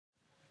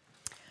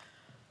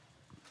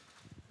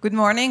Good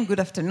morning, good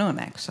afternoon,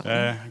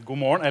 actually. God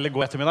morgen eller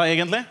god ettermiddag,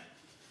 egentlig.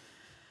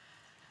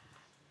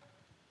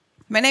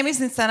 My name is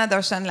Nitsana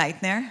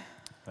Darshan-Leitner.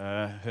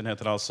 Hun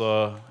heter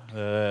altså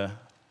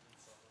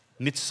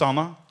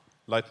Nitsana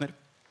Leitner.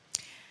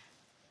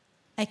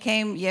 I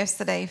came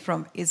yesterday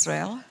from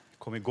Israel,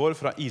 Kom I går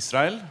fra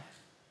Israel,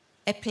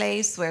 a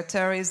place where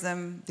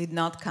terrorism did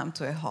not come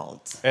to a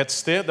halt. et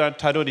sted der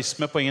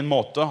terrorisme på ingen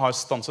måte har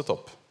stanset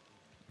opp.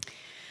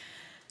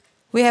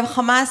 We have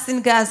Hamas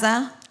in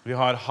Gaza, Vi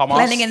har Hamas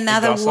planning I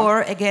another Gaza,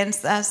 war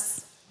against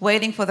us,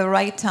 waiting for the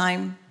right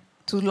time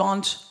to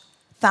launch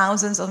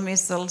thousands of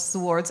missiles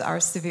towards our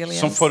som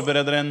civilians.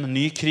 forbereder en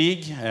ny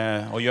krig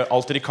og gjør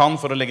alt de kan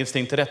for å legge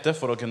ting til rette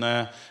for å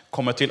kunne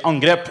komme til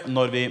angrep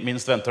når vi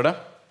minst venter det.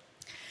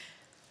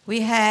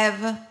 We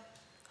have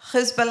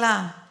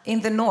Hezbollah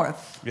in the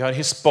north, Vi har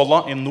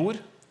Hezbollah I nord,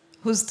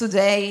 who's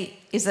today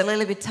is a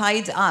little bit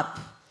tied up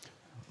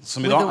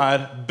som I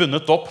dag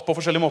bundet opp på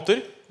forskjellige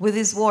måter with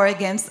this war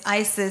against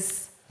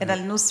ISIS and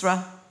al-Nusra.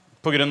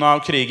 på grunn av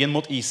krigen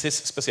mot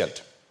ISIS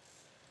spesielt.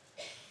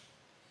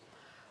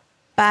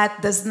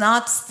 But does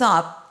not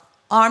stop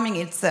arming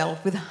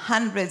itself with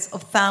hundreds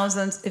of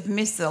thousands of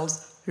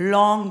missiles,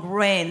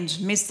 long-range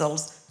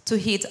missiles, to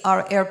hit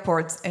our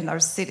airports and our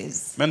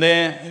cities. Men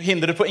det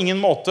hindrer på ingen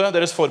måte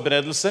deres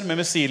forberedelser med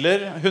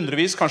missiler,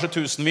 hundrevis, kanskje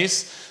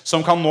tusenvis,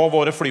 som kan nå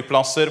våre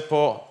flyplasser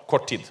på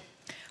kort tid.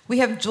 We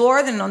have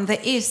Jordan on the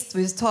east,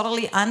 which is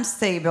totally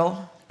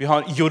unstable, Vi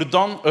har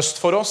Jordan øst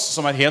for oss,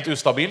 som helt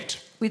ustabilt,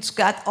 which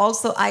got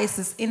also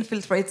ISIS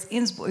infiltrates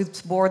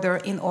its border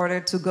in order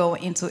to go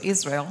into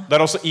Israel. der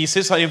også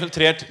ISIS har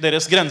infiltrert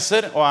deres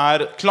grenser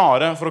og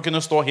klare for å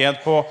kunne stå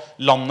helt på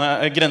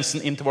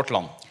grensen inn til vårt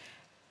land.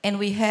 And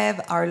we have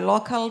our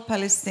local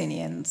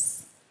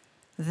Palestinians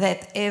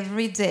that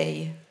every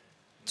day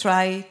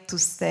try to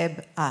stab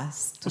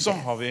us to Og så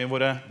death. har vi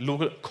våre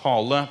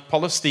lokale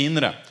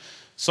palestinere,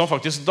 som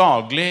faktisk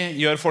daglig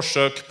gjør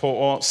forsøk på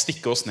å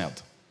stikke oss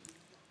ned.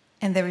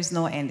 And there is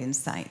no end in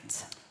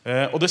sight.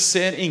 Og det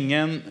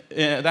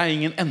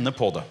ingen ende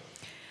på det.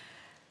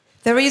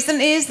 The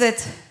reason is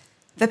that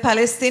the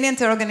Palestinian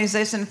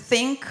organization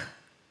think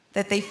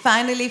that they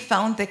finally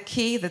found the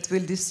key that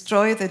will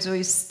destroy the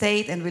Jewish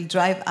state and will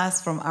drive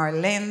us from our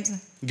land.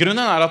 Grunnen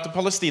at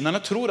palestinerne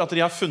tror at de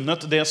har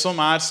funnet det som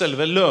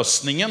selve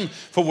løsningen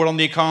for hvordan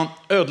de kan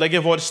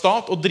ødelegge vår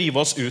stat og drive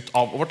oss ut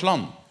av vårt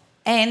land.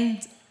 And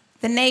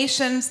the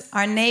nations,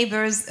 our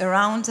neighbors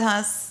around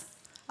us,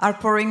 are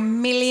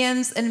pouring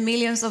millions and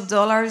millions of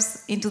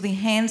dollars into the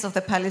hands of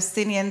the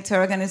Palestinian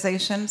terror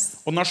organizations.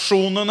 Og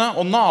nasjonene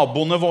og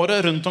naboene våre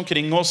rundt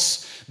omkring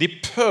oss, de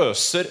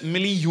pøser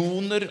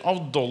millioner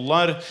av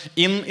dollar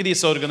inn I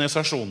disse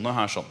organisasjonene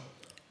her sånn.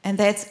 And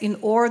that's in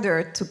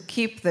order to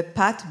keep the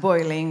pot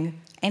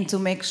boiling and to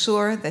make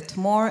sure that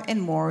more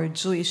and more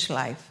Jewish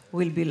life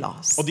will be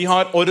lost. Og de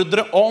har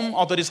ordre om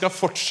at de skal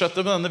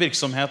fortsette med denne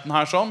virksomheten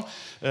her sånn,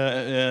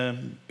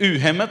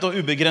 uhemmet og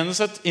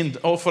ubegrenset,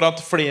 og for at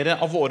flere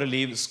av våre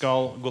liv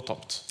skal gå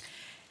tapt.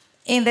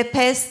 In the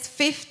past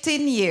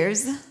 15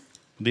 years,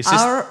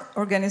 our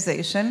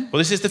organization, På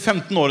de siste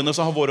 15 årene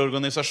så har vår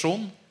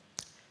organisasjon,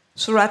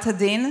 Shurat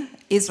Hadin,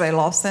 Israel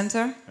Law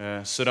Center,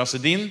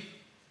 Surasidin,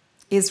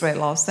 Israel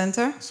Law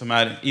Center, som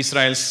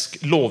israelsk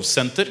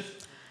lovsenter,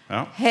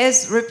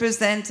 has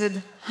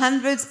represented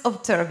hundreds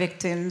of terror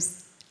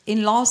victims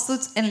in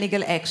lawsuits and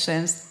legal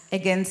actions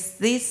against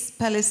these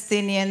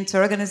Palestinian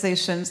terror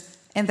organizations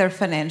and their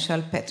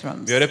financial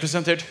patrons. Vi har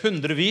representert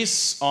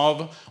hundrevis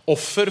av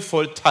offer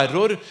for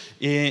terror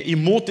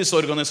imot disse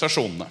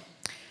organisasjonene.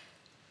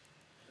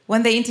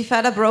 When the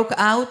Intifada broke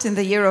out in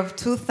the year of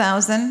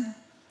 2000,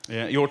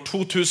 I år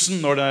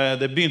 2000, når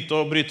det begynte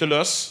å bryte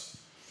løs,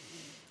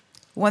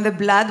 when the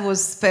blood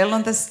was spilled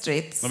on the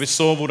streets, når vi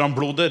så hvordan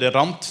blodet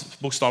rant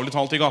bokstavelig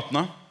talt I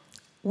gatene,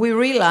 we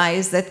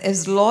realized that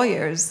as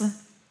lawyers,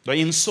 da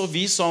innså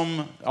vi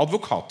som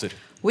advokater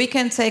we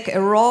can take a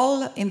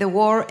role in the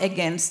war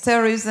against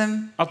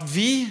terrorism at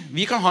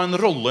vi kan ha en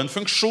rolle, en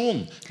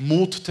funksjon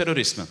mot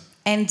terrorismen.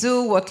 and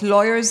do what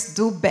lawyers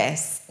do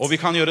best. Og vi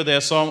kan gjøre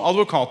det som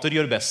advokater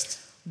gjør best.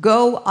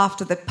 Go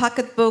after the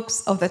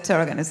pocketbooks of the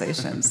terror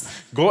organizations.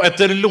 Gå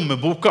etter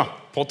lommeboka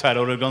på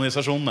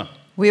terrororganisasjonene.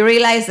 We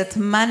realize that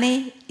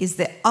money is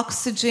the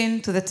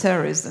oxygen to the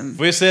terrorism.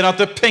 For vi ser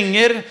at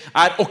penger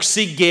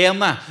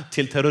oksygenet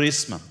til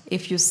terrorismen.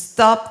 If you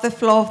stop the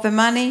flow of the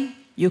money,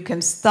 you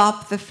can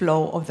stop the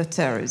flow of the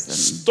terrorism.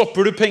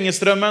 Stopper du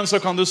pengestrømmen, så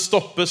kan du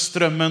stoppe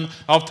strømmen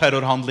av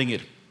terrorhandlinger.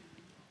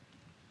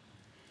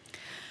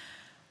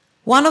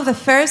 One of the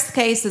first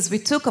cases we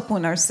took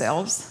upon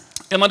ourselves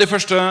En av de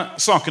første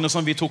sakene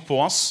som vi tok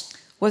på oss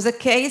was a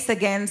case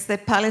against the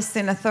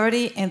Palestinian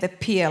Authority and the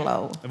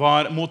PLO.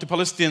 var mot de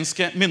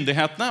palestinske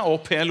myndighetene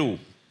og PLO.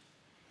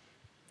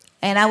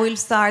 And I will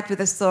start with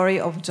the story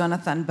of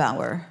Jonathan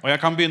Bauer. Og jeg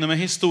kan begynne med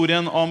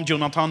historien om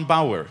Jonathan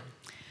Bauer.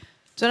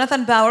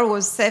 Jonathan Bauer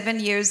was 7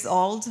 years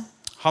old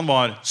Han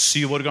var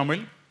 7 år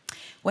gammel.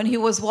 when he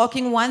was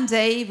walking one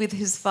day with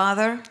his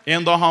father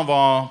En dag han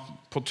var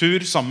på tur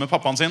sammen med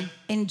pappaen sin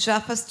in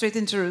Jaffa Street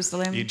in I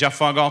Jerusalem.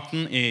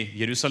 Jaffa-gaten I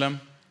Jerusalem.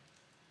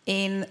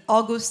 in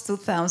August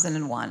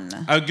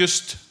 2001.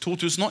 August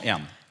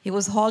 2001. He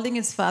was holding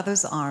his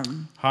father's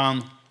arm.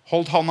 Han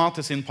holdt handa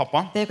til sin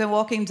pappa. They were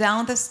walking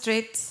down the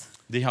street.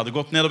 De hadde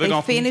gått nedover They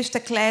gaten. finished the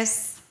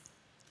class.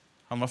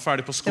 Han var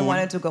ferdig på They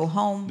wanted skolen. to go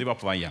home. De var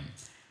på vei hjem.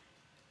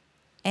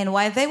 And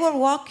while they were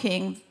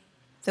walking,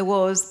 there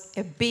was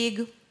a big,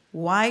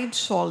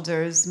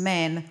 wide-shouldered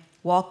man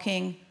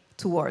walking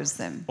towards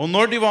them. Og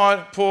når de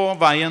var på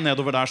veien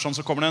nedover der,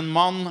 så kommer det en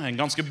mann, en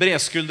ganske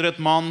bredskuldret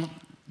mann,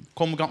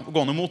 kom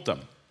gående mot dem.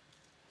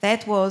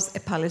 That was a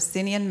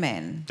Palestinian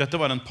man. Dette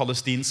var en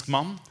palestinsk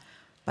mann.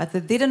 But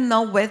they didn't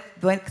know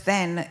back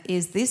then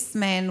is this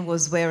man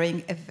was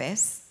wearing a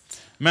vest.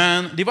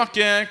 Men de var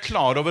ikke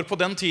klar over på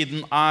den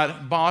tiden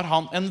bar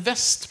han en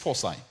vest på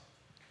seg.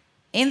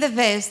 In the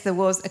vest there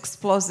was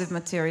explosive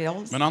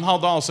materials, Men han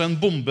hadde altså en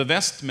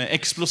bombevest med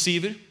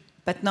eksplosiver.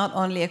 but not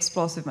only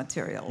explosive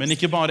materials. Men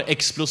ikke bare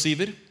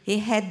eksplosiver. He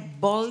had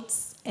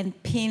bolts and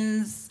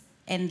pins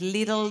and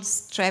little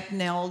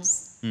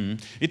strap-nails.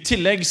 I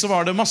tillegg så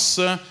var det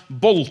masse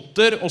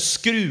bolter og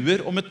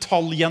skruer og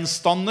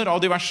metallgjenstander av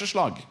diverse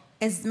slag.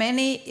 As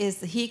many as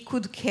he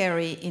could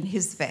carry in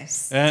his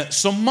vest.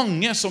 Så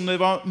mange som det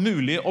var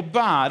mulig å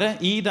bære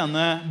i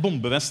denne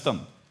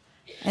bombevesten.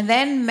 And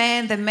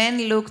then the man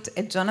looked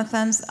at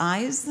Jonathan's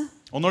eyes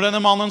Og når denne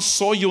mannen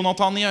så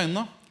Jonathan i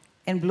øynene,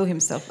 and blew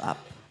himself up.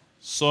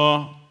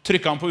 så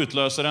trykket han på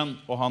utløseren,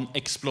 og han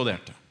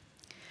eksploderte.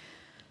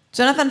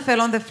 Jonathan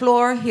fell on the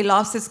floor. He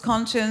lost his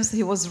conscience.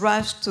 He was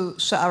rushed to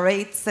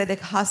Sha'arei Tzedek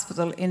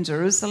Hospital in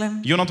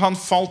Jerusalem. Jonathan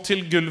falt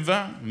til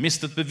gulvet,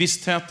 mistet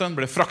bevisstheten,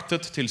 ble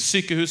fraktet til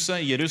sykehuset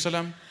i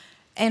Jerusalem.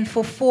 And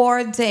for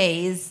 4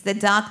 days, the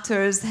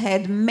doctors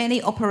had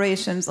many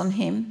operations on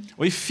him.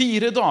 Og i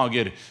 4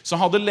 dager så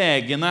hadde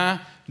legene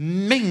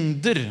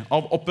mengder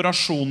av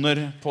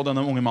operasjoner på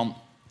denne unge mannen.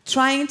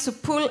 Trying to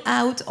pull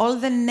out all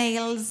the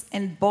nails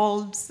and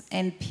bolts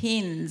and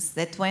pins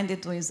that went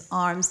into his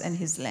arms and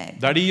his leg.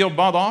 Der de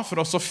jobbet da for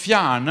å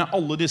fjerne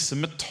alle disse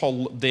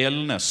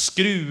metalldelene,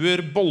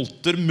 skruer,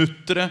 bolter,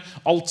 muttere,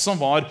 alt som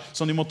var,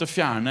 som de måtte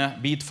fjerne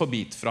bit for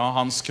bit fra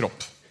hans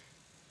kropp.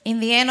 In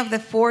the end of the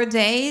 4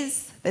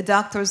 days, the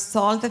doctors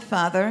told the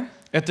father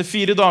Etter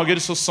 4 dager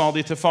så sa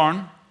de til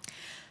faren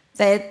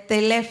that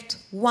they left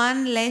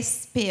one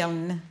less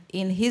pin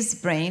in his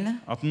brain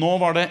at nå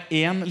var det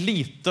en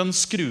liten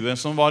skrue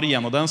som var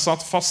igjen, og den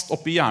satt fast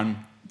oppi hjernen.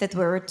 that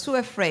we were too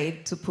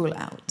afraid to pull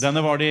out.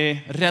 Denne var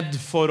de redd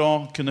for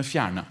å kunne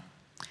fjerne.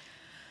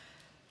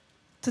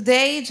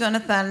 Today,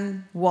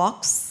 Jonathan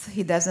walks.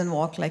 He doesn't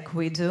walk like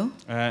we do.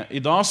 I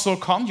dag så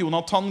kan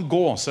Jonathan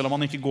gå, selv om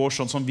han ikke går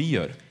sånn som vi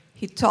gjør.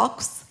 He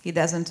talks. He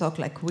doesn't talk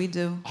like we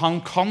do.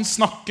 Han kan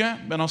snakke,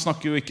 men han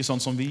snakker jo ikke sånn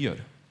som vi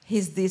gjør.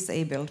 He's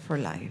disabled for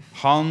life.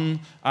 Han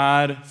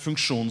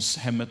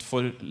funksjonshemmet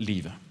for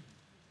livet.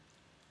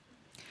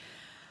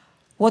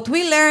 What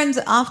we learned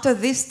after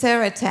this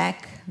terror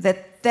attack,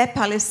 that the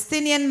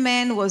Palestinian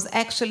man was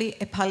actually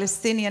a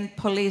Palestinian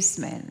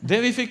policeman.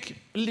 Det vi fikk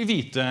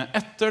vite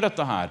etter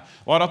dette her,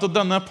 var at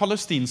denne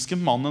palestinske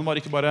mannen var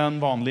ikke bare en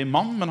vanlig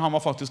mann, men han var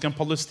faktisk en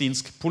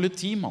palestinsk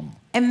politimann.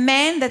 A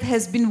man that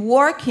has been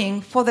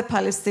working for the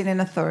Palestinian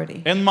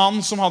Authority. En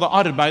mann som hadde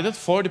arbeidet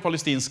for de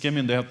palestinske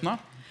myndighetene.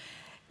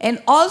 And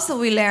also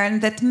we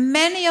learned that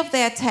many of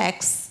the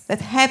attacks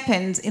that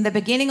happened in the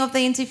beginning of the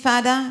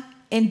Intifada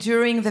and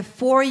during the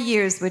 4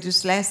 years which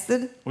is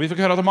lasted Og vi fikk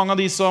høre at mange av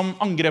de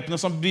angrepene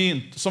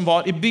som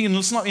var i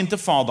begynnelsen av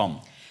intifadaen,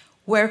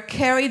 were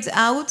carried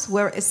out,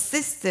 were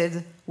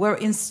assisted, were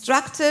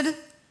instructed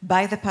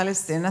by the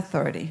Palestinian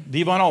Authority.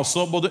 de var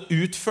altså både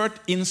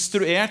utført,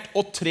 instruert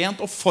og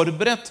trent og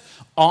forberedt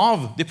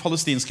av de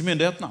palestinske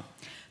myndighetene.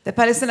 The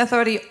Palestinian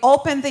Authority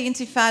opened the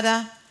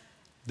Intifada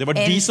Det var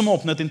de som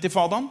åpnet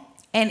intifadaen,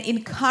 and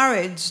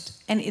encouraged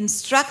and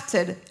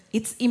instructed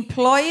its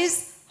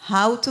employees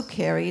how to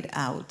carry it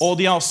out. og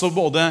de altså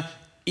både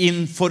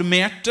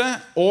informerte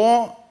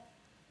og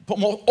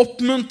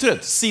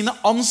oppmuntret sine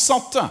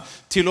ansatte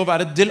til å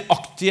være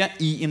delaktige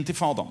i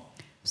intifadaen.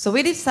 So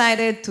we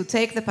decided to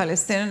take the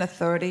Palestinian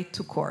Authority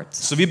to court.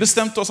 Så vi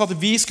bestemte oss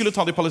at vi skulle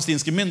ta de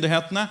palestinske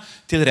myndighetene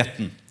til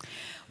retten.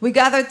 We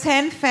gathered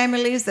 10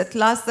 families that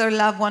lost their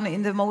loved one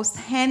in the most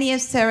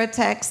heinous terror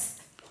attacks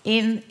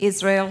in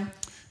Israel.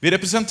 Vi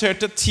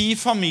representerte 10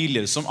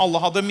 familier som alle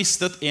hadde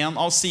mistet en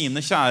av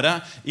sine kjære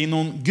i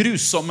noen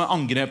grusomme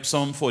angrep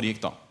som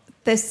foregikk da.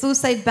 The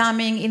suicide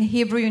bombing in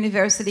Hebrew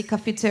University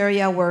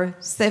cafeteria where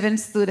 7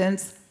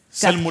 students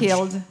got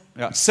killed.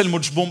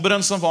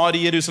 Selvmordsbomberen som var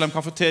i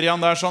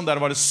Jerusalem-kafeteriaen der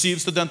var det 7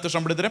 studenter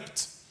som ble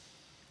drept.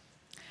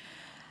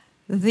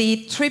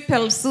 The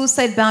triple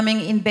suicide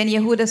bombing in Ben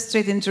Yehuda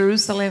Street in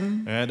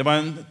Jerusalem. Det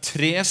var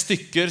 3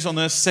 stykker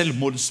sånne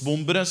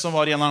selvmordsbombere som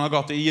var i en eller annen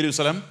gate i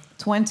Jerusalem,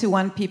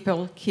 21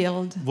 people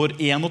killed. hvor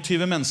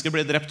 21 mennesker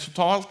ble drept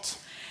totalt.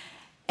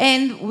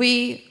 And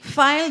we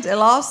filed a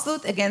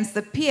lawsuit against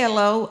the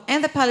PLO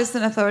and the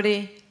Palestinian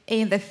Authority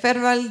in the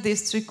Federal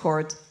District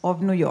Court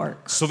of New York.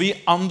 Så vi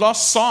anla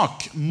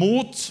sak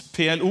mot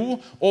PLO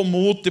og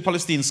mot de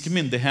palestinske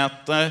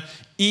myndigheter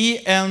i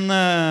en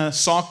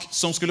sak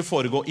som skulle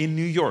foregå i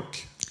New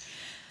York.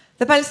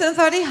 The Palestinian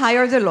Authority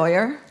hired a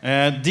lawyer,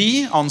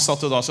 De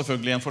ansatte da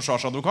selvfølgelig en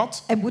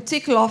forsvarsadvokat, a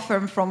boutique law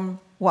firm from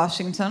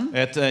Washington,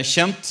 et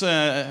kjent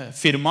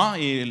firma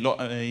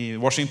i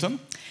Washington,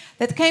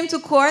 that came to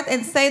court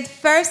and said,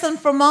 first and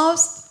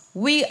foremost,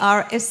 we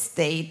are a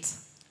state.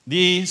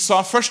 De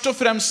sa først og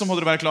fremst, så må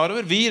dere være klar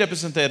over, vi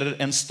representerer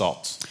en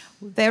stat.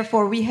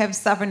 Therefore, we have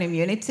sovereign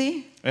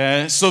immunity.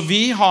 Så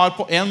vi har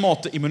på en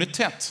måte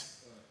immunitet.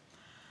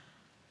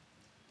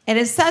 And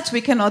as such,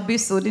 we cannot be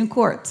sued in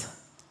court.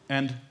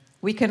 And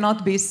We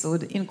cannot be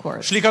sued in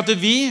court. slik at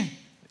vi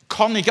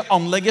kan ikke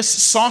anlegges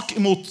sak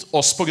mot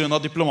oss på grunn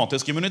av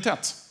diplomatisk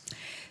immunitet.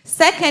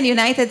 Second,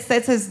 United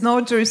States has no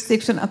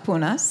jurisdiction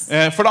upon us.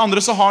 For det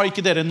andre så har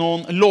ikke dere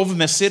noen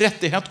lovmessig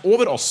rettighet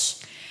over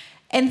oss.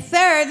 And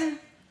third,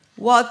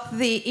 what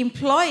the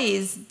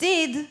employees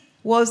did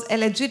was a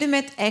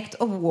legitimate act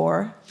of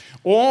war.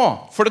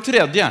 Og for det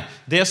tredje,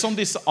 det som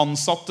disse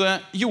ansatte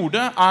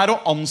gjorde,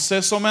 å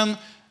anse som en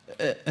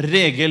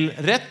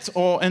regelrett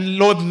og en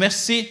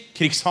lovmessig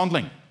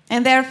krigshandling.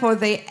 And therefore,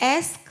 they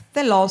asked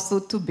the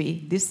lawsuit to be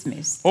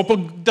dismissed. Og på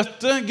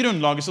dette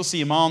grunnlaget så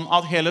sier man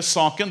at hele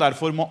saken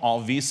derfor må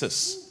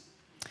avvises.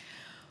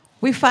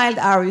 We filed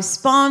our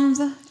response,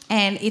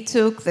 and it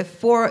took the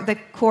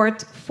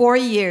court 4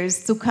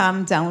 years to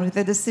come down with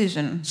a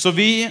decision. Så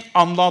vi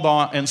anla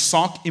da en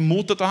sak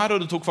imot dette her, og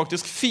det tok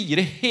faktisk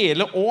 4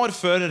 hele år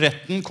før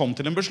retten kom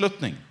til en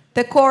beslutning.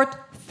 The court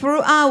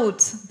threw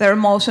out their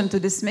motion to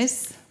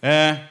dismiss.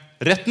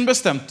 Retten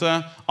bestemte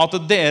at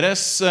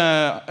deres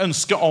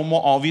ønske om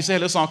å avvise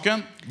hele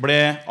saken ble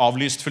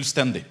avlyst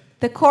fullstendig.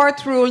 The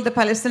court ruled the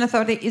Palestinian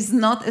Authority is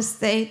not a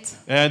state.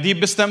 De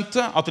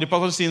bestemte at de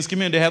palestinske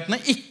myndighetene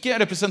ikke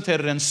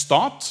representerer en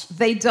stat.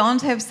 They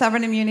don't have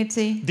sovereign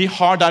immunity. De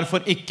har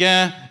derfor ikke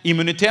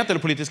immunitet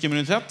eller politisk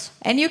immunitet.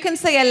 And you can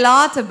say a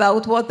lot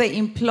about what the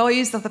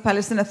employees of the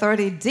Palestinian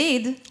Authority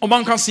did. Og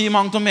man kan si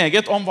mangt og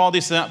meget om hva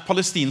disse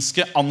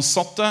palestinske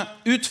ansatte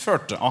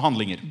utførte av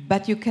handlinger.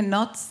 But you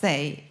cannot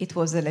say it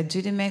was a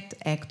legitimate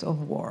act of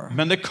war.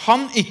 Men det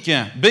kan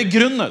ikke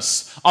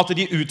begrunnes at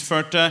de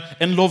utførte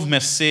en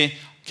lovmessig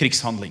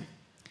krigshandling.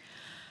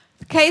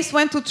 The case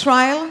went to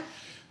trial.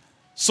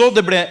 Så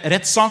det ble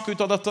rettssak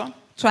ut av dette.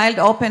 Trial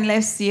opened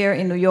last year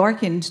in New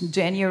York in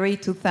January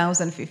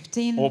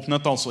 2015.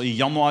 Åpnet altså i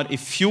januar i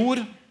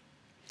fjor.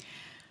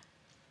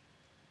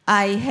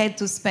 I had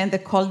to spend the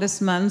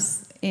coldest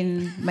months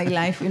in my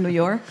life in New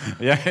York.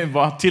 Jeg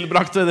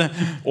tilbrakte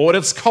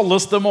årets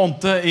kaldeste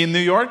måned i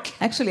New York.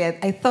 Actually,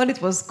 I thought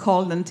it was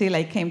cold until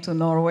I came to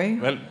Norway.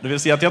 Vel, det vil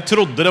si at jeg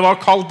trodde det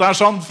var kaldt der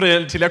sånn,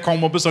 til jeg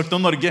kom og besøkte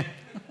Norge.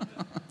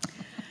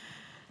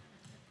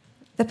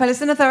 The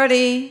Palestinian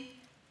Authority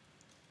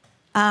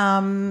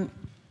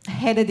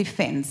had a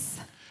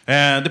defense.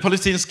 De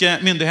palestinske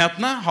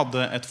myndighetene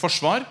hadde et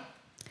forsvar.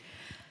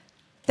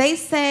 They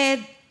said,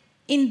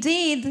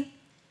 indeed,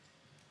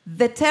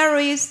 the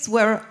terrorists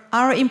were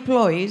our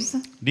employees.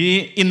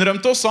 De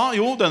innrømte og sa,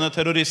 jo, denne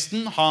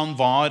terroristen, han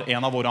var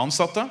en av våre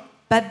ansatte.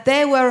 But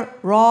they were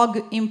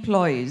rogue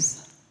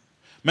employees.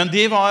 Men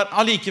de var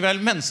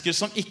allikevel mennesker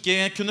som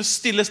ikke kunne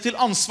stilles til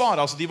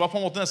ansvar. Altså de var på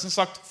en måte nesten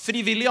sagt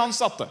frivillige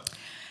ansatte.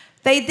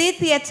 They did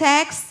the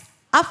attacks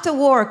after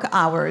work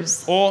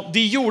hours. Og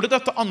de gjorde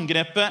dette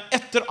angrepet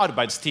etter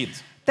arbeidstid.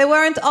 They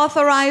weren't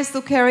authorized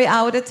to carry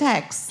out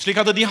attacks. Slik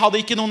at de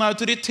hadde ikke noen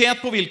autoritet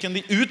på hvilken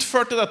de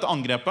utførte dette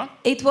angrepet.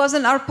 It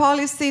wasn't our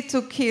policy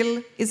to kill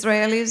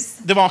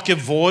Israelis. Det var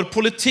ikke vår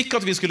politikk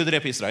at vi skulle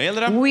drepe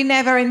israelere. We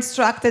never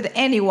instructed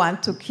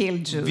anyone to kill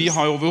Jews. Vi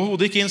har jo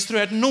overhodet ikke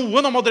instruert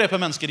noen om å drepe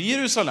mennesker i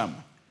Jerusalem.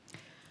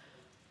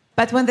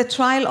 But when the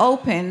trial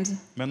opened,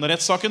 Men når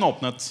rettssaken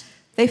åpnet,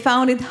 they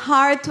found it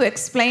hard to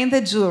explain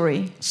the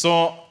jury.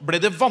 så ble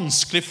det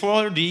vanskelig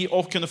for de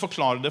å kunne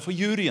forklare det for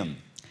juryen.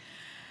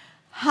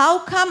 How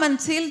come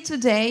until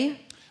today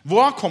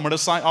Hva kommer det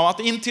seg av at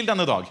inntil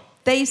denne dag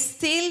they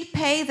still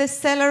pay the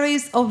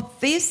salaries of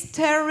these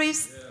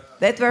terrorists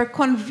that were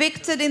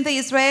convicted in the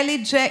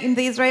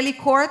Israeli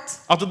court?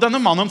 at denne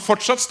mannen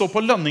fortsatt står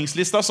på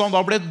lønningslista som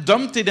da ble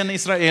dømt i den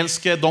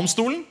israelske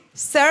domstolen,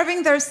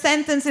 Serving their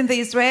sentence in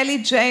the Israeli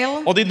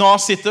jail og de nå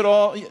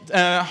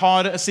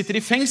sitter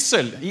i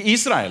fengsel i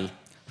Israel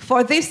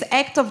for this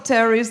act of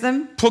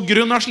terrorism. på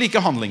grunn av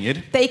slike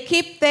handlinger. They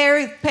keep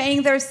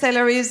paying their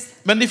salaries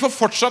Men de får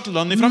fortsatt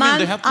lønn fra month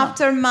myndighetene,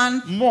 after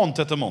month. måned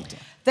etter måned.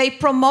 They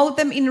promote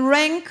them in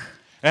rank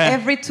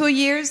every 2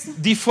 years.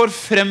 De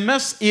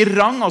forfremmes i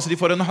rang, altså de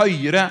får en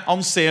høyere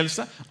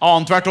anseelse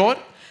annet hvert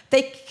år.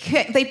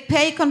 They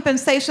pay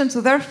compensation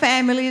to their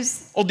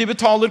families. Og de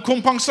betaler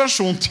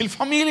kompensasjon til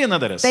familiene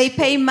deres. They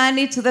pay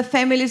money to the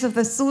families of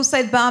the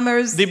suicide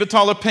bombers. De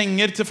betaler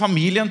penger til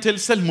familien til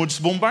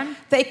selvmordsbomberen.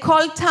 They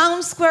call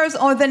town squares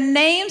or the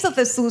names of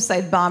the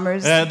suicide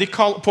bombers. De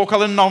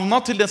påkaller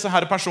navnene til disse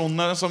her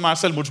personene som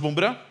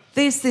selvmordsbombere.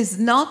 This is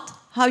not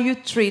how you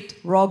treat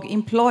rogue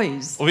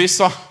employees. Og vi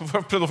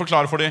prøvde å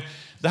forklare for dem,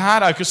 det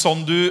her jo ikke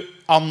sånn du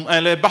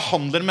eller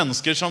behandler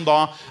mennesker som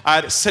da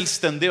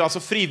selvstendige, altså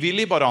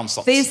frivillig bare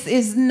ansatt. This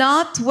is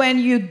not when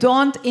you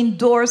don't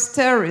endorse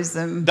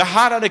terrorism. Det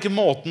her ikke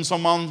måten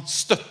som man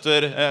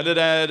støtter,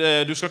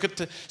 eller du skal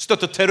ikke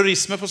støtte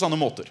terrorisme på sånne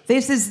måter.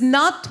 This is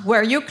not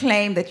where you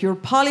claim that your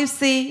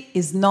policy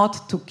is not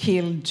to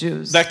kill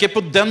Jews. Det ikke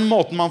på den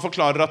måten man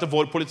forklarer at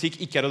vår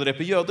politikk ikke å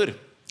drepe jøder.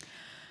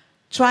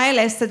 Trial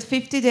lasted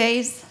 50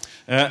 days.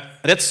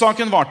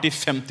 Rettssaken varte i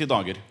 50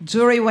 dager.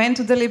 Jury went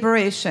to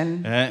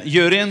deliberation.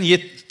 Juryen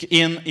gikk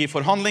inn i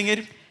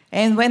forhandlinger.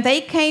 And when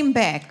they came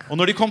back, Og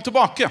når de kom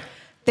tilbake,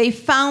 they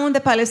found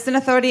the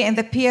Palestinian Authority and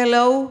the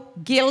PLO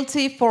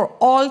guilty for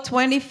all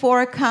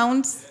 24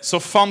 counts. så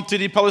fant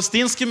de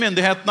palestinske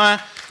myndighetene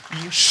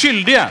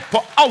skyldige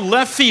på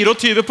alle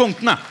 24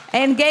 punktene.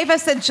 And gave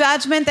us a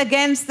judgment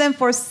against them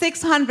for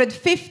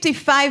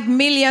 $655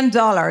 million.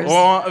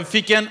 Og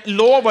fikk en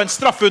lov og en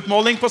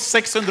straffeutmåling på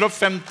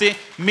 $650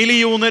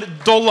 millioner.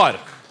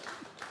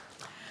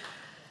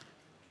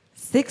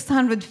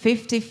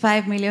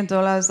 $655 million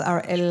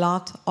are a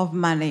lot of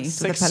money to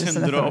the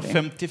Palestinian Authority.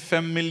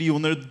 $655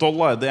 millioner,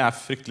 det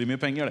fryktelig mye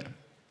penger det.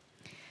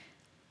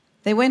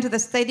 They went to the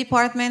State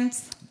Department.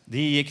 De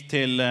gikk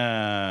til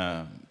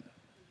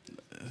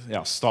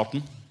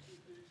staten.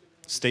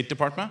 State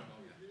Department.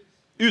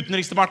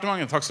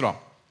 Utenriksdepartementet, takk skal du ha.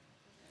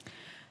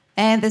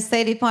 And the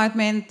State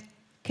Department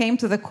came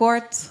to the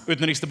court.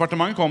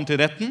 Utenriksdepartementet kom til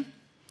retten.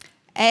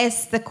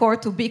 Asked the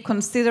court to be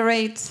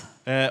considerate.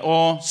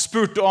 Og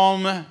spurte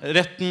om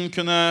retten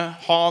kunne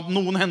ha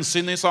noen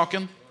hensyn i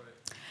saken.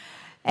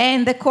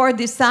 And the court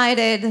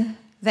decided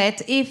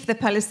that if the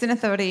Palestinian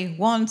Authority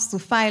wants to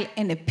file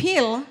an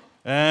appeal,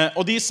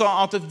 og de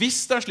sa at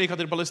hvis det slik at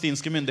de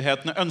palestinske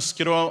myndighetene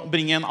ønsker å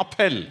bringe en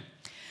appell,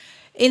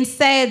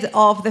 instead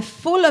of the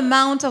full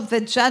amount of the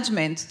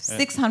judgment,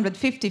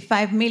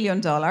 $655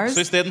 million, så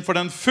i stedet for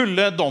den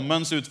fulle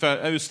dommens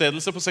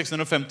utstedelse på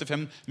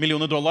 $655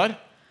 millioner,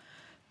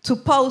 to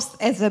post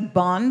as a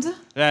bond,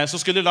 så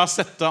skulle de da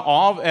sette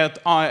av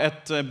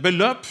et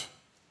beløp.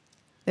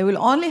 they will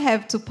only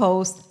have to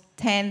post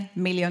 $10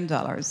 million.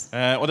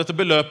 Og dette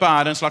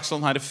beløpet en slags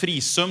sånn her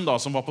frisum da,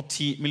 som var på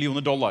 $10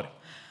 millioner.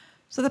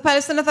 So the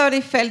Palestinian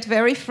Authority felt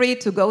very free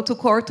to go to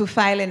court to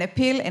file an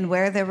appeal and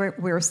where they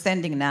were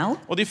standing now.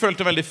 Og de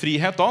følte veldig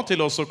frihet da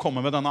til å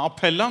komme med denne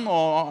appellen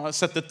og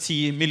sette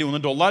 $10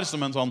 millioner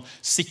som en sånn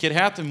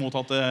sikkerhet mot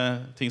at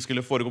ting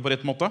skulle foregå på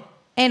rett måte.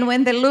 And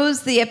when they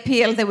lose the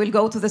appeal, they will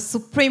go to the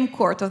Supreme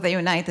Court of the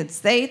United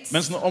States.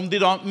 Men om de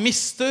da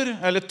mister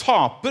eller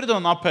taper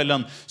denne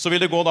appellen, så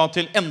vil det gå da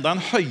til enda en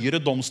høyere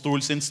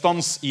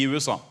domstolsinstans i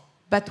USA.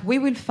 But we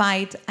will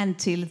fight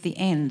until the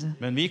end.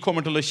 Men vi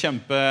kommer til å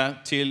kjempe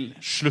til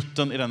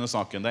slutten i denne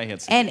saken, det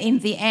helt sikkert. And in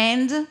the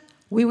end,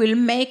 we will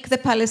make the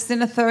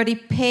Palestinian Authority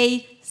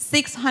pay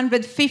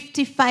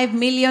 $655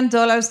 million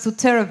to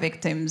terror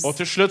victims. Og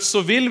til slutt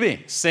så vil vi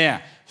se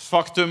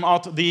faktum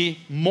at de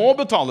må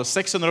betale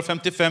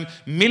 $655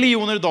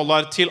 millioner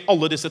til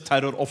alle disse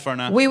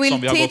terrorofferne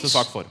som vi har gått til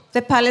sak for.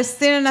 The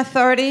Palestinian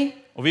Authority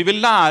Og vi vil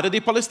lære de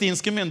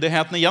palestinske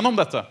myndighetene gjennom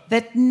dette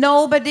that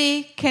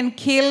nobody can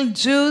kill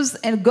Jews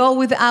and go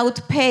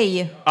without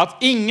pay. at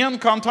ingen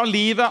kan ta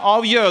livet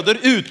av jøder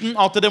uten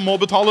at det må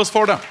betales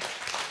for det.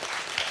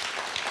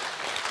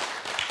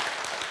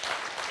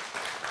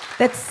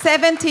 That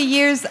 70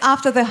 years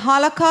after the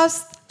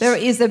Holocaust, there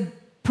is a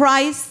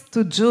price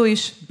to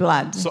Jewish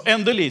blood. Så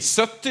endelig,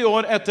 70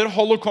 år etter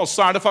holocaust,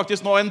 så det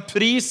faktisk nå en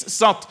pris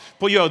satt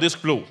på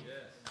jødisk blod.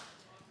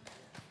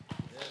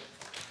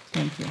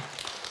 Thank you.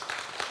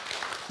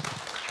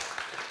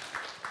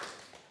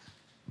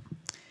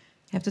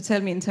 You have to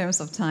tell me in terms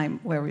of time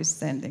where we're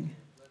standing.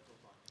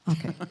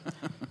 Okay.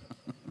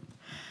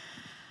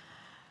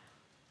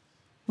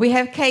 We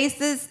have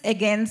cases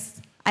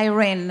against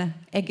Iran,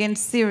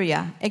 against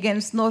Syria,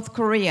 against North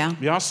Korea.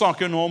 Vi har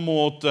saker nå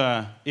mot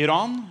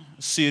Iran,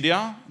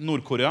 Syria,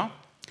 Nord-Korea.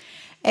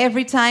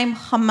 Every time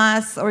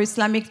Hamas or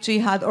Islamic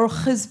Jihad or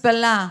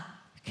Hezbollah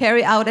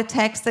carry out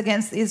attacks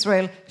against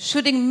Israel,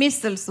 shooting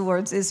missiles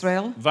towards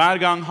Israel, Hver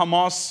gang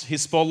Hamas,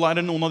 Hezbollah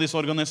eller noen av disse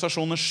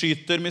organisasjonene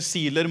skyter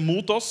missiler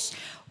mot oss,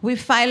 we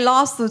file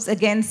lawsuits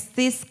against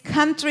these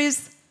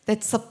countries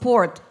that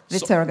support the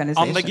terror anlegger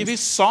vi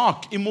organizations.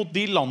 sak imot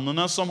de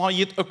landene som har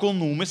gitt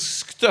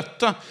økonomisk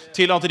støtte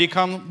til at de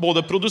kan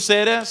både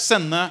produsere,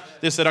 sende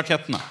disse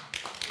rakettene.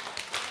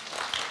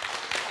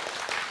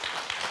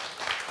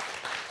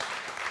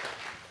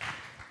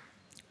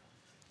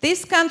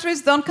 These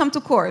countries don't come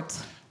to court.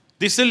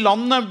 Disse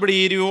landene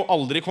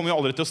kommer jo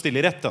aldri til å stille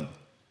i retten.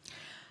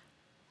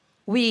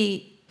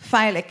 We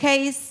file a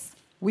case,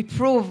 we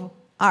prove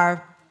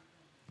our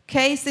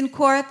case in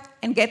court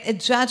and get a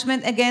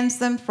judgment against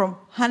them from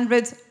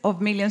hundreds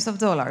of millions of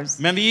dollars.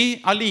 Men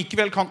vi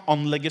allikevel kan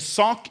anlegge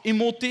sak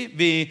imot dem.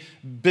 Vi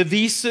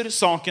beviser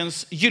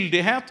sakens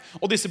gyldighet,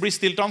 og disse blir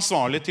stilt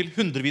ansvarlig til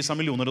hundrevis av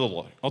millioner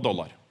av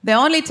dollar. The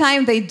only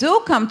time they do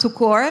come to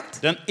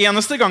court Den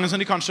eneste gangen som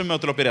de kanskje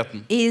møter opp i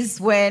retten,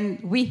 is when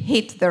we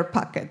hit their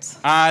pockets.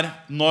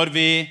 når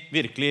vi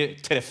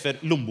virkelig treffer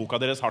lommeboka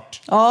deres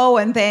hardt. Oh,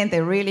 and then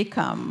they really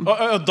come.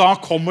 Og da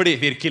kommer de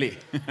virkelig.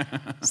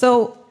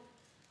 So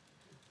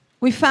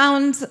we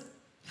found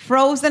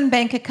frozen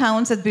bank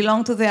accounts that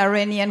belong to the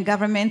Iranian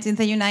government in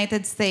the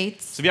United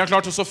States. Så vi har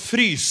klart oss å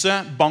fryse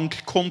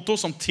bankkonto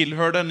som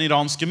tilhører den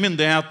iranske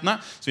myndighetene.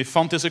 Så vi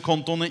fant disse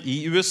kontoene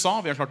i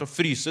USA. Vi har klart å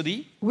fryse de.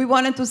 We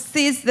wanted to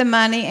seize the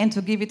money and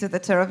to give it to the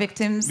terror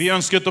victims. Vi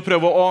ønsket å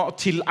prøve å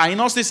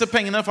tilegne oss disse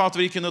pengene for at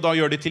vi kunne da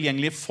gjøre de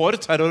tilgjengelige for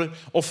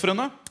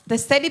terroroffrene. The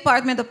State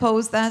Department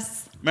opposed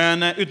us.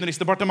 Men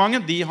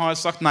Utenriksdepartementet, de har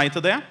sagt nei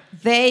til det.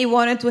 They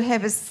wanted to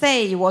have a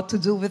say what to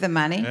do with the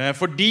money.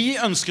 For de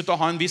ønsket å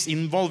ha en viss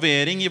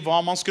involvering i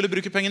hva man skulle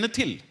bruke pengene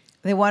til.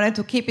 They wanted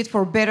to keep it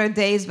for better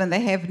days when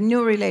they have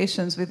new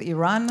relations with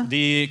Iran.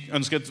 De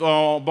ønsket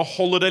å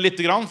beholde det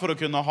litt grann for å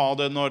kunne ha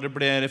det når det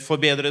ble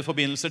forbedrede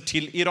forbindelser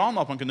til Iran,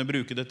 at man kunne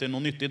bruke det til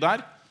noe nyttig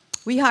der.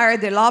 We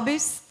hired a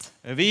lobbyist,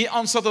 Vi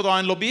ansatte da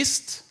en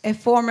lobbyist, a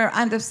former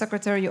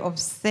Undersecretary of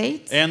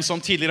State, en som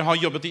tidligere har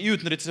jobbet i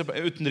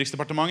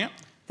Utenriksdepartementet,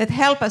 that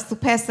helped us to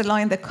pass a law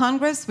in the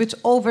Congress which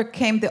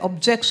overcame the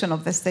objection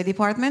of the State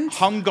Department.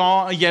 Han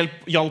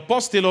hjalp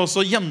oss til å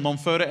også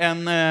gjennomføre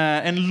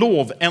en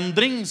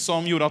lovendring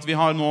som gjorde at vi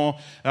har nå,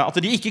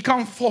 at de ikke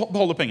kan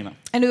beholde pengene.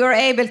 And we were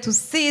able to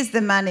seize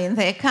the money in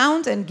the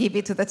account and give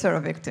it to the terror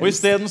Og i victims.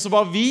 stedet så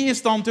var vi i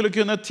stand til å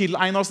kunne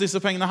tilegne oss disse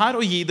pengene her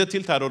og gi det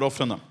til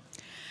terroroffrene.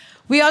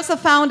 We also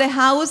found a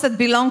house that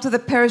belonged to the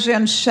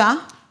Persian Shah.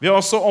 Vi har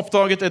også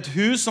oppdaget et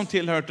hus som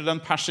tilhørte den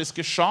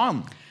persiske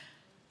shahen.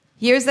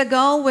 Years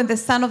ago, when the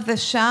son of the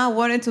Shah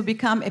wanted to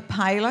become a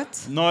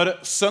pilot, Når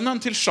sønnen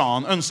til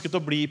shahen ønsket å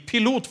bli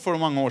pilot for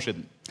mange år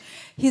siden,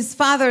 his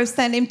father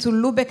sent him to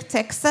Lubbock,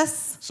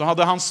 Texas, så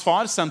hadde hans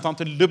far sendt han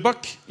til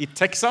Lubbock i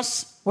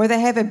Texas. where they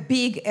have a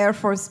big Air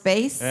Force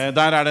base.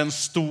 Der er det en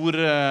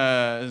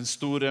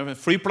stor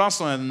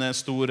flyplass og en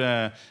stor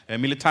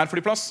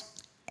militærflyplass.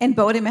 And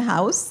bought him a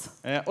house.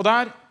 Og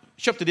der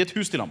kjøpte de et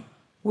hus til ham.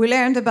 We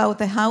learned about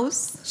the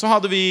house. Så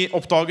hadde vi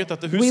oppdaget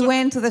dette We huset.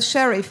 went to the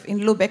sheriff in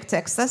Lubbock,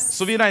 Texas,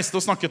 Så vi reiste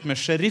og snakket med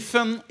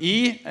sheriffen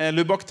i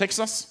Lubbock,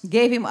 Texas.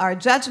 gave him our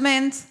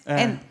judgment,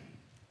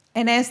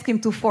 and asked him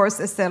to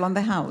force a sale on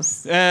the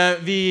house.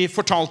 Vi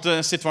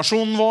fortalte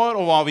situasjonen vår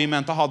og hva vi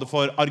mente hadde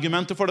for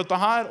argumenter for dette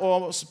her,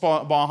 og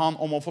ba han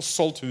om å få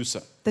solgt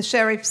huset. The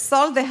sheriff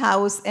sold the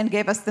house and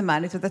gave us the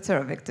money to the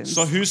terror victims.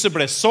 Så huset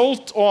ble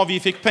solgt, og vi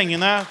fikk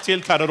pengene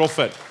til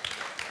terroroffer.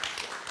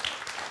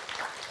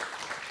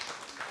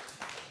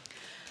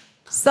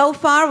 So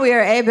far, we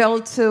are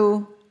able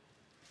to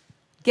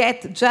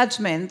get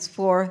judgment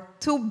for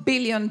 $2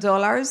 billion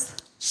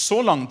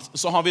Så langt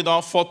så har vi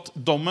da fått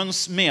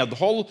dommens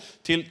medhold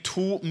til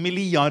 $2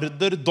 milliarder.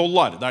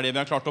 Det er det vi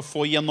har klart å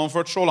få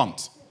gjennomført så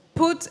langt.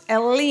 put a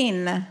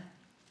lien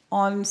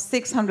on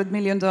 $600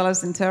 million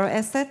in terror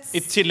assets, I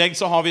tillegg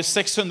så har vi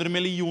 $600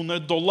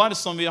 millioner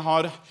som vi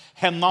har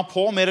hendene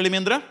på, mer eller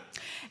mindre.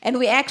 and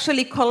we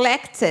actually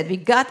collected, we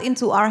got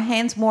into our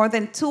hands more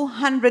than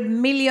 $200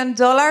 million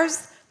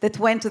that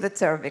went to the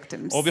terror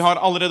victims. Og vi har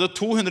allerede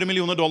 $200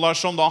 millioner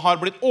som da har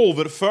blitt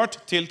overført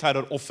til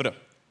terroroffere.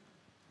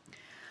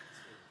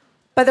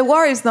 But the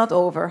war is not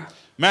over.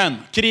 Men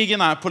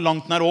krigen på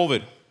langt nær over.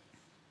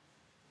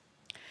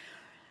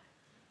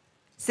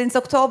 Since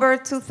October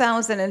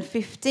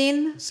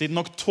 2015, Siden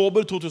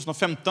oktober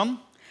 2015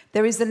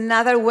 there is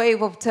another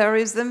wave of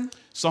terrorism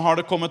så har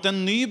det kommet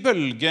en ny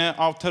bølge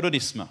av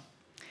terrorisme,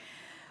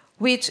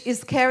 which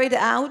is carried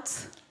out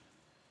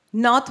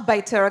not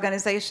by terror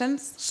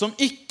organizations, som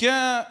ikke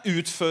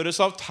utføres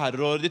av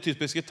de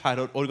typiske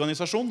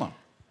terrororganisasjonene,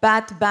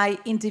 but by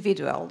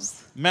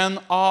individuals. men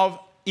av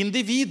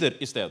individer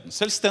i stedet,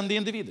 selvstendige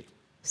individer.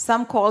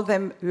 Some call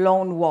them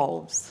lone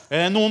wolves.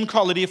 Noen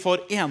kaller de for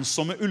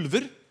ensomme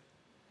ulver,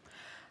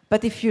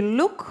 But if you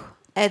look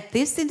at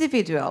these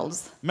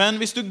individuals, men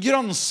hvis du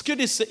gransker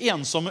disse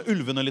ensomme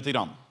ulvene litt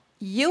grann,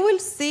 you will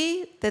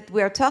see that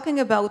we are talking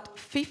about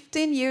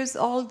 15 years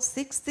old,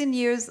 16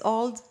 years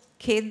old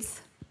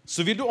kids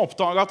så vil du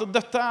oppdage at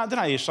dette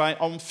dreier seg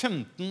om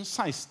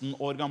 15-16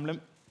 år gamle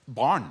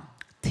barn.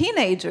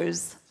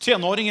 teenagers.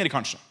 Tenåringer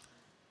kanskje.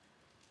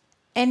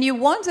 And you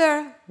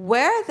wonder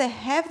where they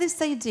have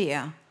this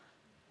idea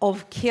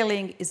of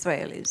killing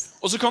Israelis.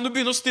 Og så kan du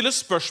begynne å stille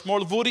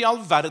spørsmål, hvor i all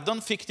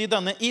verden fikk de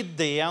denne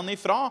ideen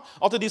ifra,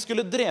 at de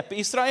skulle drepe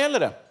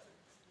israelere?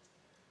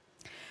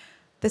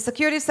 The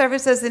security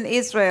services in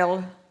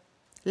Israel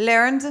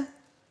learned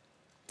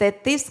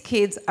that these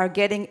kids are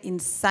getting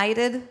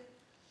incited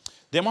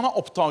Det man har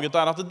oppdaget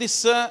at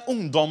disse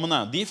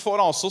ungdommene, de får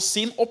altså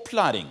sin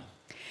opplæring.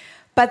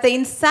 But the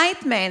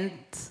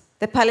incitement,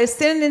 the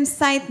Palestinian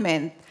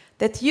incitement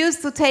that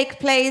used to take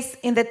place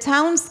in the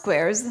town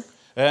squares,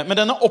 Men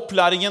denne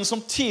opplæringen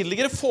som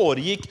tidligere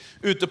foregikk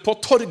ute på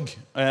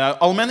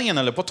allmenningen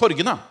eller på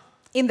torgene,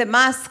 in the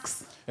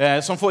mosques,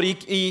 som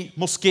foregikk i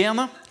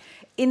moskéene,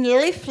 in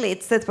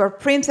leaflets that were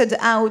printed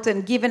out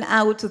and given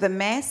out to the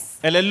mass,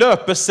 eller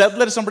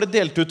løpesedler som ble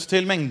delt ut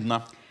til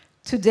mengdene,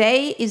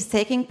 today is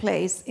taking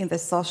place in the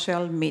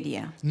social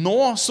media.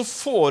 nå så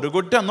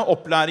foregår denne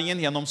opplæringen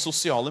gjennom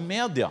sosiale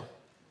medier.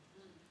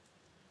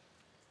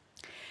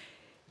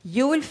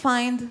 You will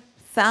find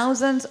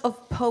thousands of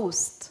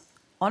posts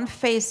on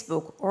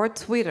Facebook or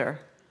Twitter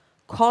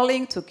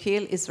calling to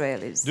kill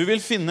Israelis. Du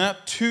vil finne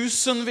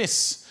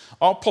tusenvis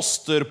av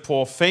poster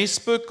på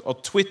Facebook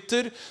og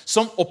Twitter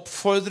som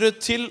oppfordrer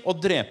til å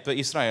drepe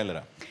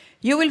israelere.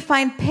 You will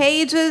find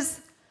pages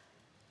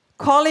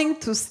calling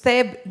to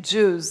stab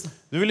Jews.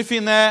 Du vil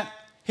finne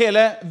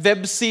hele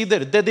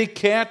websider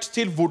dedikert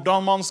til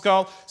hvordan man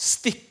skal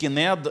stikke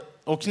ned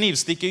og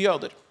knivstikke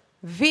jøder.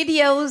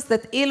 Videos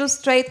that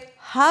illustrate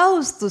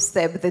how to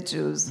stab the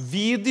Jews.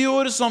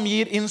 Videoer som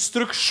gir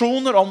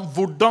instruksjoner om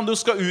hvordan du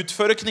skal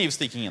utføre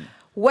knivstikkingen.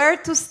 Where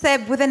to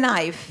stab with a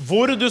knife.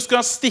 Hvor du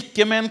skal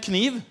stikke med en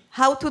kniv.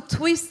 How to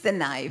twist the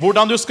knife.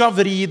 Hvordan du skal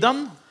vri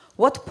den.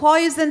 What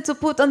poison to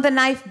put on the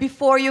knife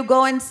before you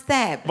go and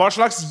stab. Hva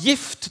slags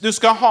gift du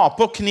skal ha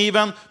på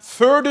kniven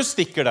før du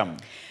stikker dem.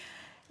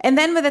 And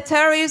then when the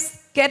terrorists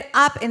get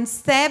up and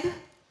stab,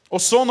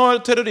 Og så når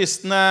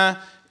terroristene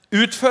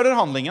utfører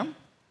handlingen,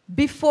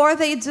 before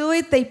they do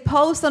it, they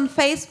post on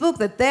Facebook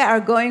that they are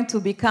going to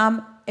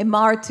become a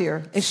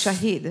martyr, a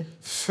shahid.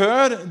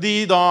 før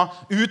de da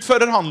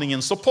utfører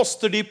handlingen, så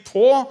poster de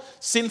på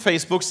sin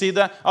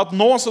Facebook-side at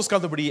nå så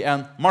skal det bli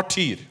en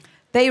martyr.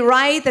 They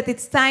write that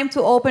it's time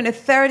to open a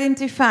third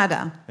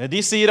intifada.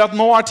 De sier at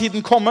nå er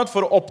tiden kommet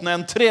for å åpne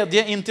en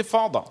tredje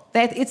intifada.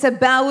 That it's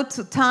about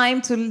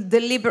time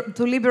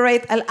to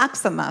liberate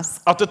Al-Aqsa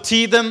Mosque. At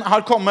tiden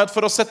har kommet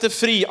for å sette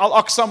fri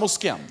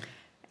Al-Aqsa-moskeen.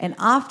 And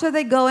after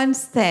they go and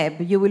stab,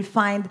 you will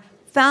find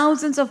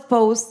thousands of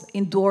posts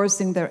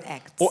endorsing their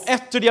acts. Og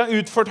etter de har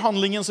utført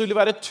handlingen, så vil det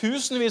være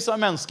tusenvis av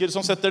mennesker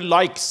som setter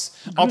likes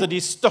at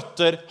de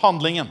støtter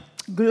handlingen.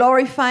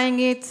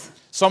 Glorifying it.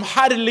 Som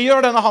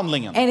herliggjør denne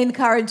handlingen. And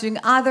encouraging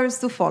others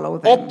to follow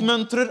them.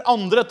 Oppmuntrer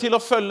andre til å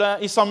følge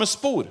i samme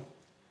spor.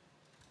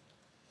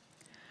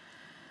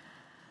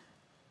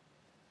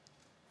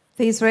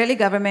 The Israeli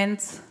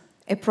government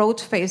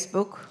approached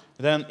Facebook.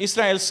 Den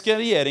israelske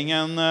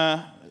regjeringen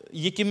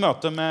gikk i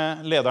møte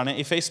med lederne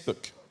i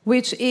Facebook.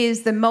 Which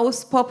is the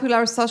most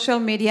popular social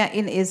media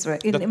in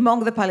Israel,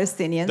 among the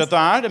Palestinians. Dette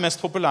er det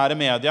mest populære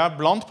media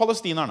blant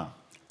palestinerne.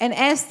 And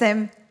asked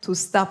them to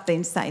stop the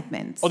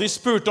incitement. Og de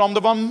spurte om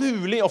det var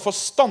mulig å få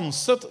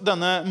stanset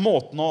denne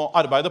måten å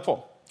arbeide på.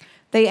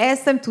 They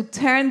asked them to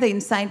turn the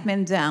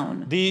incitement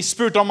down. De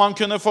spurte om man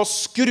kunne få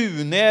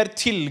skru ned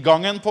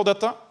tilgangen på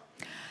dette.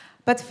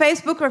 But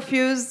Facebook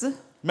refused.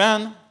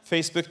 Men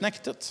Facebook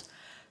nektet.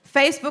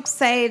 Facebook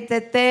said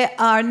that they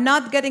are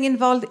not getting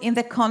involved in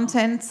the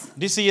content.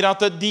 De sier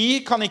at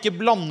de kan ikke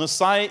blande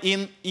seg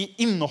inn i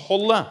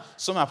innholdet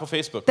som er på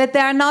Facebook. That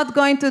they are not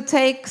going to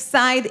take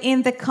side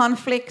in the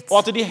conflict.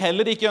 Og at de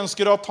heller ikke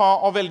ønsker å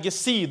ta og velge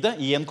side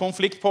i en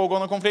konflikt,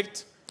 pågående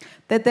konflikt.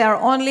 That they are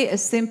only a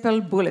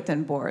simple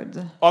bulletin board.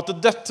 Og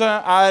at dette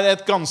er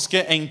et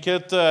ganske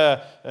enkelt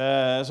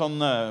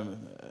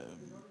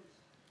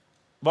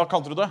hva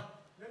kalte du det?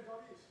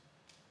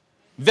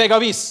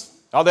 Veggavis.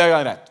 Ja, det er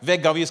greit.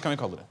 Veggavis kan vi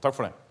kalle det. Takk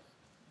for det.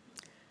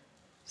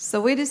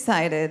 So we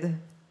decided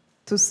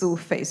to sue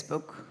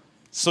Facebook.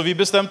 Så vi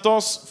bestemte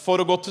oss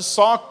for å gå til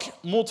sak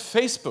mot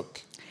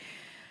Facebook.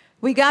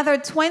 We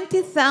gathered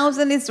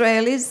 20,000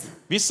 Israelis.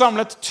 Vi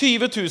samlet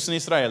 20 000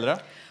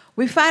 israelere.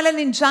 We filed an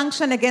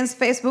injunction against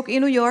Facebook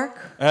in New York.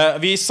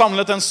 Vi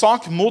samlet en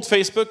sak mot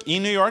Facebook i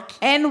New York.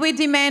 And we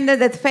demanded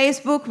that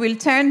Facebook will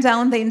turn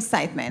down the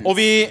incitement. Og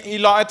vi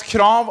la et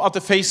krav at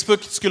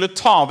Facebook skulle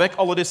ta vekk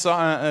alle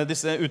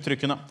disse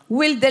uttrykkene.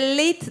 Will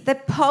delete the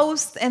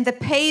posts and the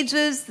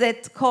pages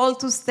that call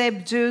to stab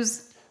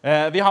Jews.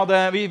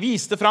 Vi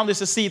viste frem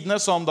disse sidene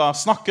som da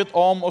snakket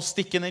om å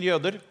stikke ned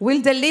jøder.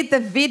 Will delete the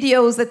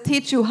videos that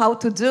teach you how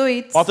to do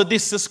it. Og at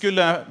disse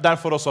skulle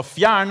derfor også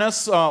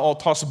fjernes og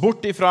tas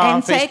bort fra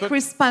and Facebook. take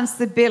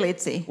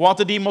responsibility. Og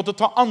at de måtte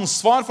ta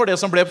ansvar for det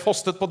som ble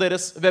postet på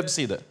deres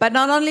webside. But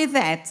not only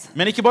that.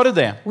 Men ikke bare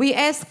det. We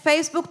asked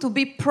Facebook to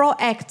be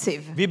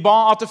proactive. Vi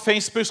ba at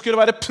Facebook skulle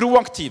være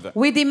proaktive.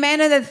 We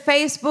demanded that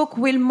Facebook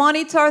will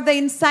monitor the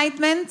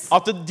incitement.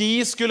 At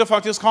de skulle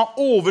faktisk ha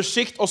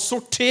oversikt og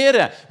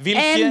sortere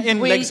hvilke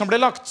innlegg som ble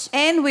lagt.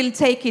 And will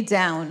take it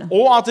down.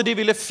 Og at de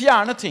ville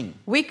fjerne ting.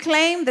 We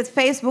claim that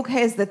Facebook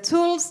has the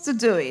tools to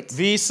do it.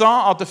 Vi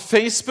sa at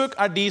Facebook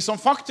er de som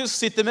faktisk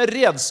sitter med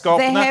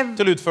redskapene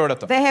til å utføre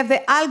dette. They have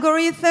the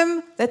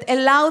algorithm that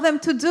allow them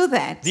to do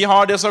that. De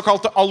har det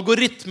såkalte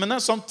algoritmene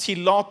som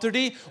tillater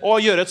de å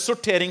gjøre et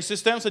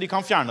sorteringssystem så de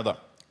kan fjerne det.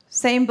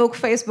 Same book,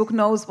 Facebook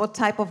knows what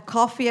type of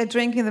coffee I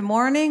drink in the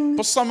morning.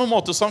 På samme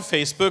måte som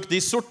Facebook,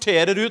 de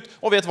sorterer ut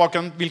og vet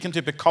hvilken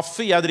type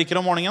kaffe jeg drikker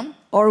om morgenen.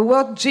 Or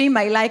what gym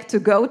I like to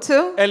go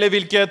to. Eller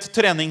hvilket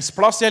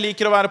treningsplass jeg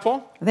liker å være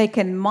på. They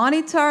can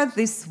monitor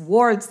these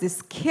words,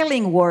 these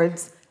killing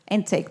words,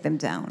 and take them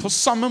down. På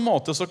samme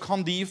måte så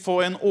kan de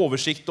få en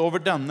oversikt over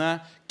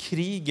denne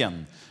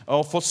krigen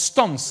og få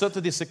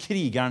stanset disse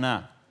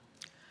krigerne.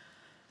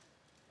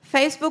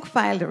 Facebook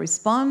filed a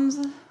response.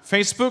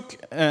 Facebook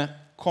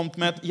kom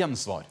med et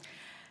gjensvar.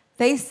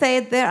 They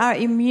said they are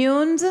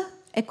immune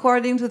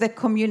according to the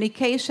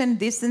Communication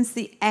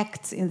Decency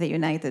Act in the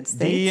United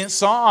States. De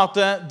sa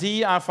at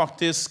de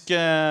faktisk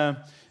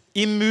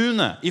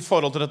immune i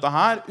forhold til dette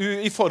her,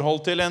 i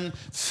forhold til en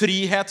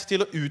frihet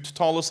til å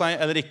uttale seg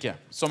eller ikke,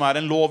 som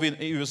en lov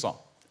i USA.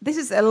 This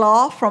is a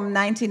law from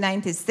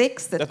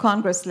 1996 that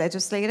Congress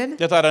legislated.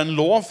 Dette en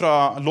lov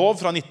fra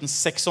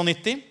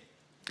 1996.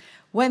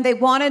 When they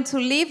wanted to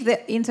leave the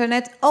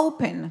internet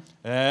open.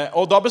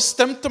 Og da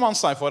bestemte man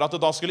seg for at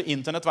da skulle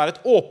internett være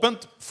et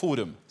åpent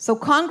forum. So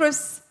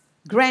Congress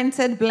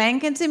granted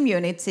blanket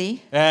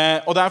immunity.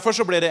 Og derfor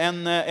så ble det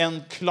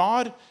en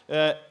klar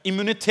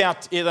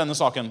immunitet i denne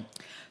saken,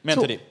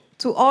 mente de.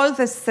 To all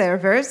the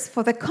servers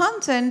for the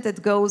content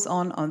that goes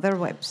on their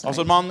website.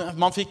 Altså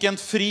man fikk en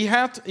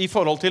frihet i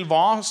forhold til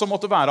hva som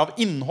måtte være av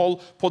innhold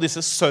på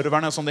disse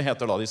serverne, som det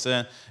heter da,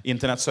 disse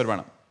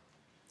internettserverne.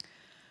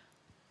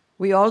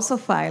 We also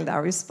filed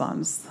our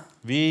response.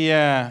 Vi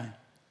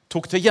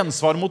tok til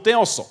gjensvar mot det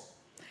også.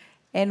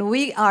 And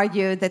we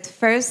argued that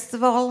first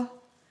of all,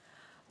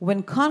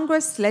 when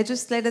Congress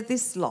legislated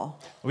this law,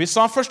 Og vi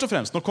sa først og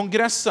fremst, når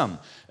Kongressen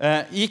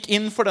gikk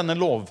inn for denne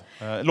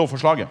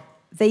lovforslaget,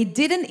 they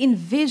didn't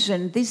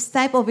envision this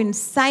type of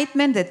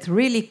incitement that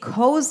really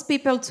caused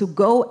people to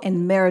go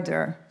and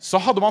murder. så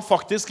hadde man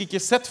faktisk ikke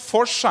sett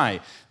for seg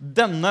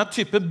denne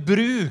type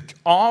bruk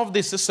av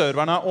disse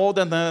serverne og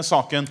denne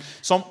saken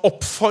som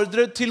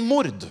oppfordrer til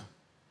mord.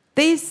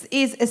 This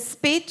is a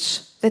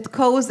speech that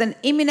caused an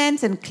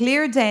imminent and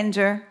clear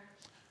danger.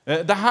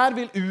 Det her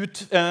vil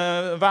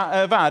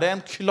være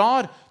en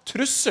klar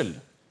trussel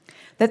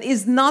That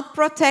is not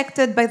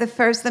protected by the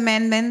First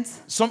Amendment.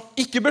 som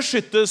ikke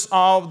beskyttes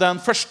av den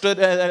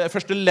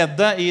første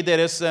leddet i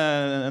deres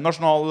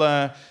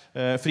nasjonale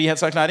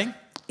frihetserklæring.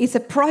 It's a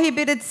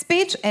prohibited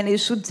speech and it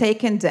should be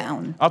taken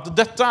down. At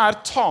dette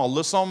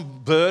tale som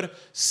bør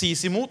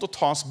sies imot og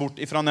tas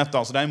bort fra nettet.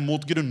 Altså det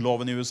imot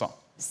grunnloven i USA.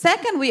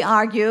 Second, we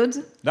argued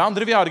Det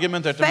andre vi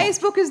argumenterte mot,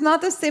 Facebook is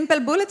not a simple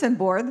bulletin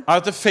board.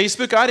 at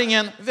Facebook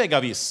ingen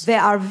veggavis. They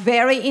are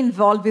very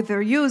involved with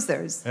their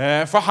users.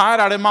 For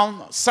her det man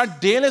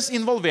særdeles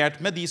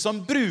involvert med de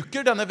som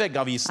bruker denne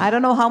veggavisen. I don't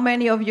know how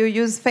many of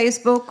you use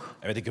Facebook,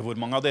 Jeg vet ikke hvor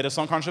mange av dere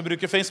som kanskje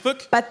bruker Facebook.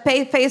 but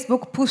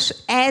Facebook push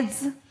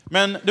ads.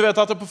 Men du vet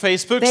at på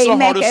Facebook They så har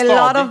make du a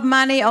lot of stadig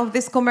money of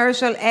these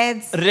commercial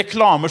ads.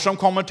 reklamer som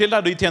kommer til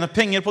deg. De tjener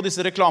penger på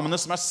disse reklamene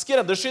som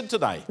skreddersydd til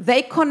deg.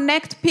 They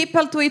connect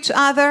people to each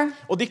other.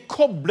 Og de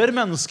kobler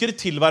mennesker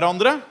til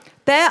hverandre.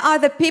 They are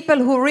the people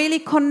who really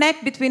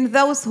connect between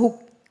those who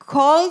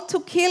call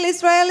to kill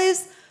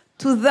Israelis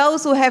to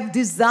those who have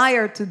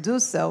desire to do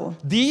so.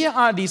 De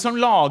de som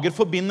lager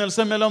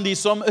forbindelse mellom de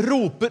som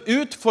roper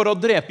ut for å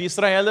drepe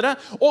israelere,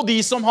 og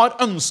de som har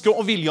ønske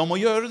og vilje om å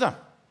gjøre det.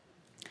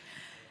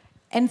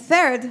 And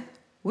third,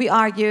 we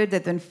argued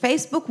that when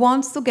Facebook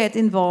wants to get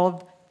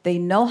involved, they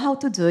know how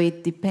to do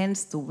it,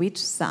 depends to which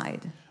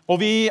side. Og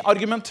vi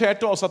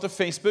argumenterte også at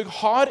Facebook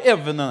har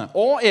evne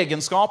og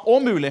egenskap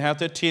og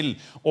muligheter til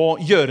å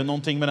gjøre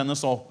noe med denne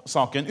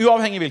saken,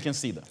 uavhengig hvilken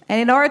side.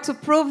 And in order to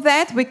prove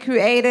that, we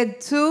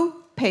created 2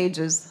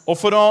 pages. Og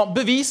for å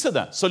bevise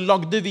det, så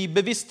lagde vi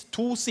bevisst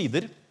 2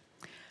 sider.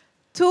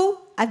 2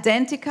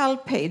 identical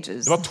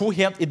pages. Det var 2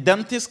 helt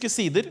identiske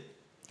sider.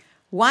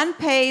 One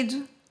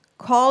page,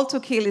 call to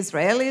kill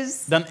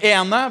Israelis. Den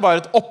ene var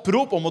et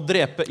opprop om å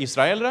drepe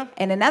israelere,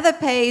 And another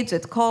page, a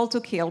call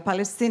to kill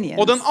Palestinians.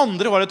 og den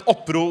andre var et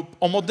opprop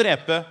om å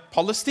drepe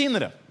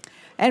palestinere.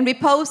 And we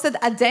posted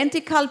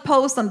identical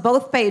posts on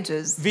both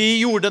pages. Vi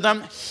gjorde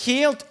dem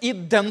helt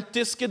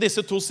identiske,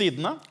 disse 2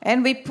 sidene.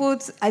 And we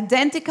put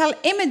identical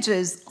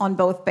images on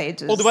both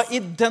pages. Og det var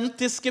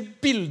identiske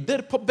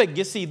bilder på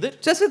begge sider.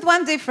 Just with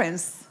one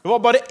difference. Det var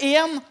bare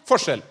én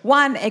forskjell.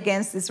 One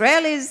against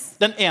Israelis,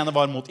 Den ene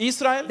var mot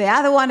Israel, the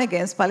other one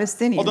against og den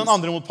Palestinians.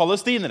 andre mot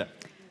palestinere.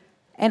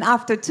 And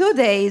after 2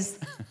 days,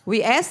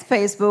 we asked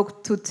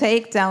Facebook to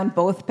take down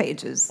both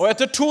pages. Og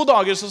etter 2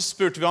 dager så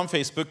spurte vi om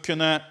Facebook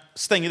kunne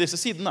stenge disse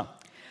sidene.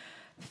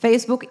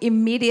 Facebook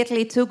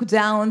immediately took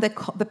down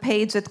the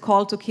page that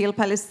called to kill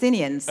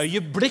Palestinians.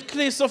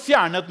 Øyeblikkelig så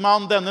fjernet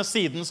man denne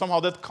siden som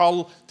hadde et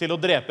kall til å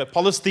drepe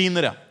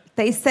palestinere.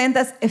 They sent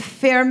us a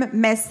firm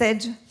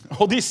message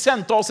Og de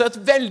sendte oss et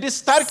veldig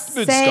sterkt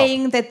budskap,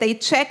 saying that they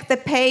checked the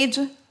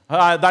page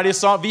der de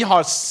sa, vi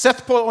har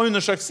sett på og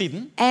undersøkt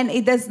siden, and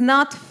it does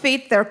not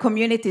fit their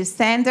community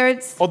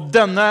standards. og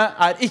denne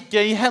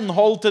ikke i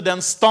henhold til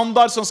den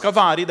standard som skal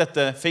være i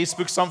dette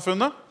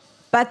Facebook-samfunnet.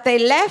 But they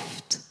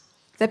left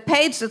The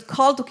page that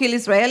called to kill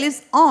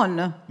Israelis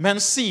on. Men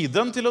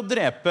siden til å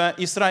drepe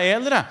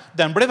israelere,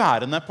 den ble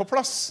værende på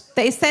plass.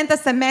 They sent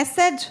us a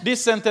message De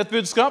sendte et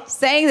budskap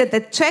saying that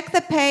they checked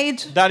the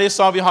page der de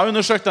sa vi har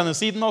undersøkt denne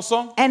siden også.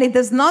 and it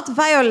does not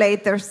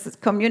violate their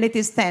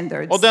community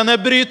standards. Og denne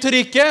bryter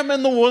ikke med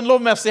noen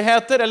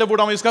lovmessigheter eller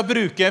hvordan vi skal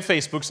bruke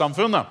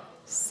Facebook-samfunnet.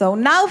 So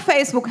now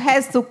Facebook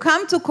has to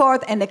come to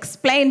court and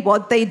explain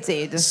what they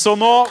did. Så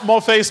nå må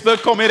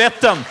Facebook komme i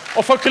retten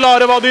og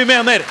forklare hva du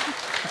mener.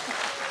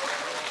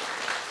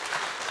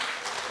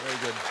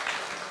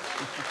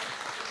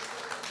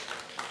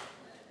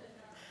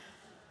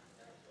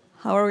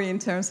 How are we in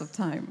terms of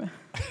time?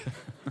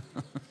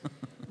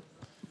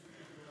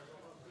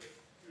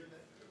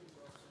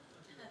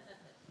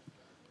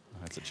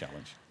 That's a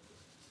challenge.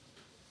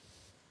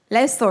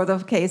 Last sort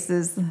of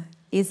cases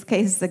is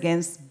cases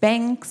against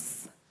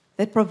banks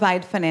that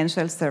provide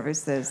financial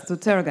services to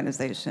terror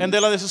organizations. En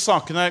del av disse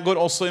sakene går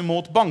også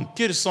imot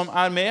banker som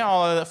med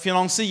av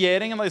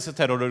finansieringen av disse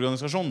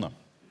terrororganisasjonene.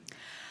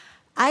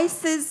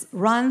 ICEJs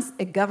runs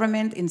a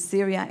government in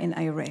Syria and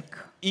Iraq.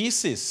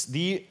 ISIS,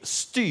 de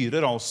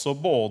styrer altså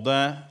både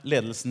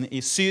ledelsen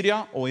i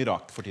Syria og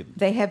Irak for tiden.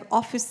 They have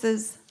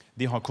offices.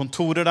 De har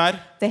kontorer der.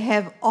 They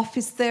have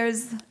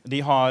officers.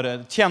 De har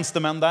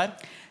tjenestemenn der.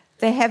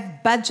 They have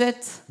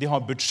budget. De har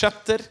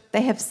budsjetter.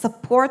 They have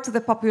support to the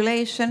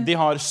population. De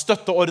har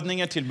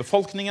støtteordninger til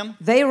befolkningen.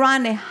 They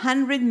run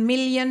 $100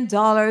 million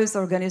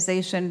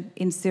organization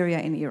in Syria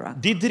and Iraq.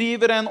 De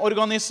driver en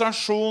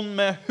organisasjon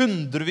med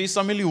hundrevis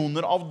av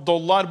millioner av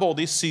dollar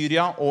både i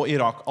Syria og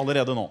Irak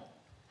allerede nå.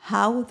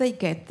 How they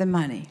get the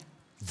money?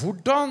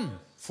 Hvordan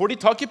får de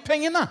tak i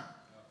pengene?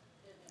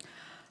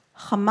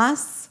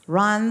 Hamas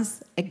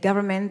runs a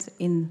government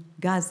in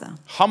Gaza.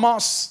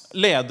 Hamas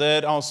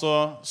leder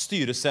altså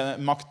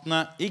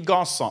styresmaktene i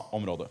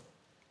Gaza-området.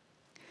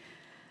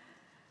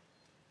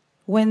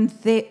 When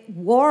the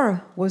war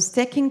was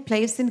taking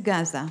place in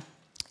Gaza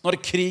Når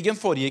krigen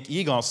foregikk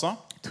i Gaza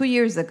 2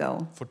 years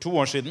ago, for 2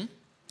 år siden,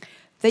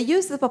 they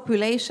used the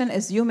population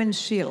as human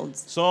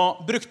shields. så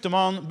brukte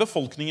man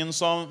befolkningen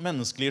som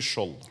menneskelige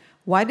skjold.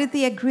 Why did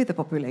they agree the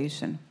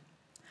population?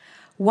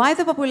 Why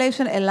the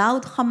population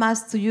allowed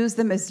Hamas to use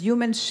them as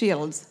human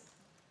shields?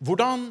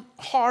 Hvordan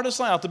har det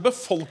seg at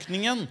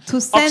befolkningen To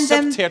send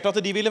them- aksepterte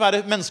at de ville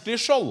være menneskelige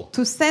skjold?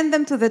 To send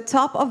them to the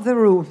top of the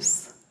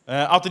roofs,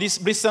 At de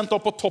blir sendt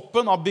opp på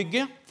toppen av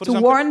bygget, for to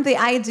eksempel. warn the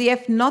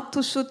IDF not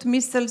to shoot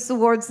missiles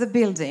towards the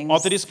buildings,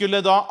 At de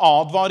skulle da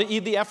advare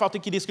IDF at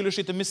ikke de skulle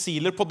skyte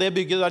missiler på det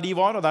bygget der de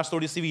var, og der står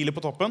de sivile på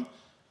toppen.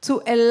 to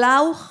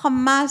allow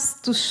Hamas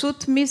to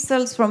shoot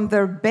missiles from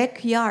their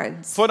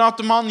backyards. For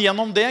at man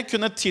gjennom det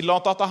kunne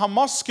tillate at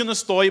Hamas kunne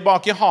stå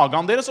bak i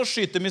hagen deres og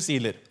skyte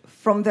missiler.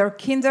 From their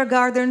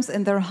kindergartens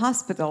and their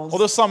hospitals Og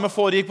det samme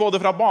foregikk både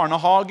fra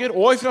barnehager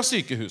og fra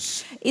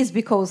sykehus. is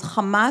because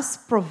Hamas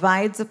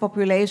provides the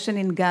population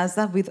in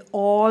Gaza with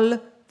all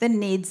the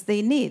needs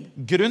they need.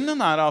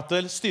 Grunnen at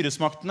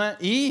styresmaktene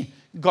i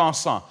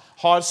Gaza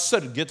har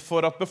sørget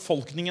for at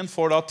befolkningen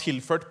får da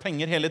tilført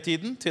penger hele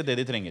tiden til det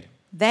de trenger.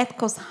 That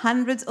costs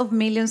hundreds of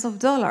millions of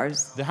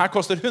dollars. Det her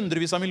koster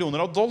hundrevis av millioner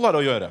av dollar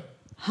å gjøre.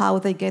 How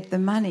they get the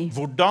money?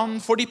 Hvordan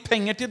får de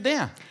penger til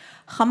det?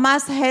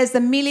 Hamas has a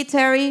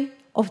military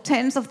of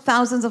tens of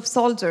thousands of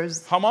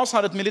soldiers. Hamas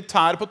har et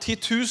militær på 10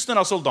 000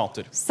 av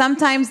soldater.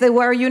 Sometimes they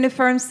wear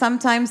uniforms,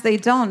 sometimes they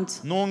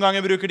don't. Noen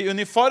ganger bruker de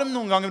uniform,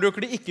 noen ganger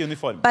bruker de ikke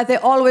uniform. But they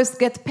always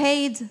get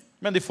paid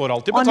Men de får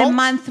alltid on a betalt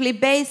monthly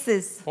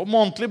basis. på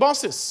månedlig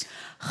basis.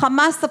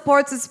 Hamas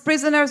supports its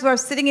prisoners who are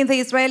sitting in the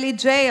Israeli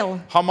jail.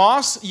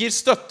 Hamas gir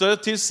støtte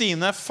til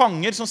sine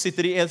fanger som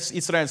sitter i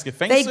israelske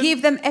They fengsel.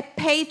 give them a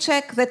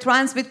paycheck that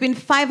runs between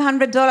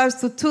 $500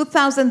 to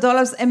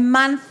 $2,000 a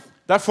month.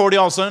 Der får de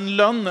altså en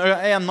lønn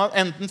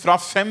enten fra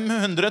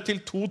 500 til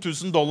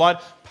 2000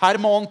 dollar per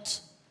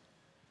måned.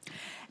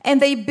 And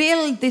they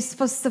build these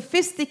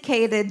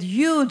sophisticated,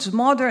 huge,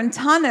 modern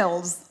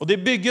tunnels. Og de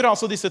bygger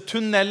altså disse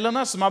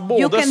tunnelene som You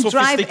både can drive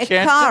a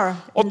sofistikerte car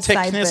og inside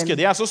tekniske. them.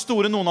 De så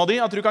store noen av de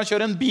at du kan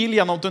kjøre en bil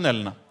gjennom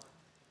tunnelene.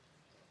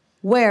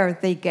 Where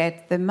they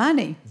get the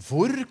money?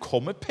 Hvor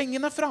kommer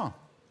pengene fra?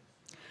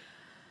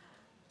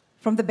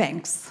 From the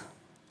banks.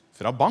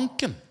 Fra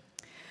banken.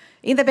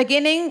 In the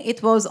beginning,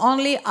 it was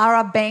only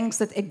Arab banks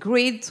that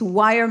agreed to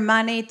wire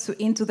money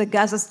into the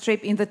Gaza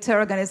Strip in the terror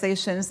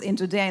organizations in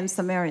Judea and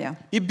Samaria.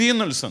 I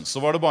begynnelsen så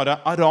var det bare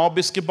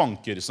arabiske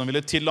banker som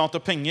ville tillate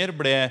penger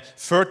ble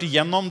ført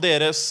gjennom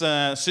deres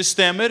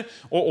systemer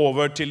og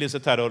over til disse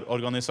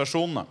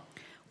terrororganisasjonene.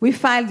 We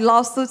filed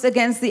lawsuits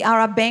against the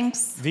Arab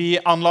banks, Vi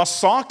anla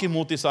sak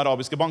imot disse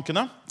arabiske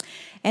bankene,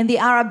 and the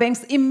Arab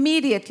banks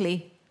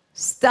immediately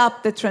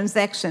stopped the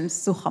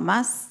transactions to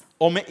Hamas.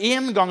 og med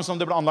en gang som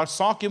det ble anlagt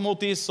sak imot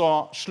de,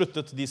 så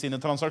sluttet de sine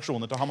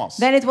transaksjoner til Hamas.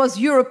 Then it was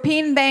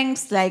European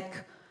banks like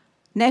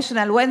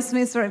National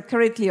Westminster and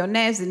Crédit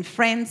Lyonnais in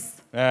France.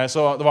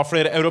 Så det var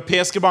flere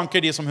europeiske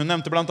banker, de som hun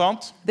nevnte blant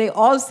annet. They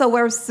also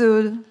were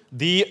sued.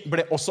 De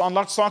ble også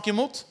anlagt sak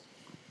imot.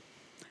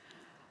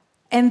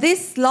 And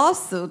this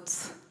lawsuit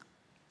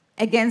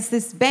against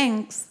these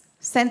banks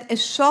sent a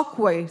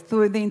shockwave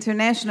through the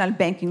international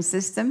banking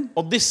system.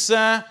 Og disse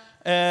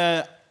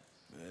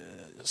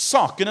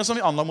sakene som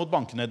vi anla mot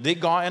bankene, de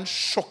ga en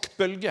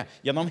sjokkbølge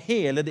gjennom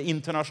hele det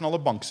internasjonale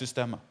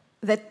banksystemet.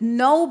 That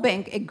no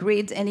bank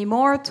agreed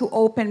anymore to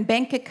open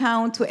bank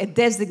account to a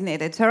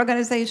designated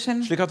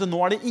organization. Slik at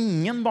nå det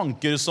ingen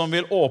banker som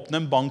vil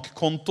åpne en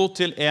bankkonto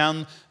til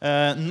en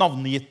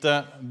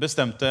navngitte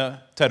bestemte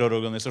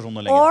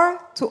terrororganisasjoner lenger. Or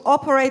to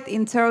operate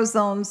in terror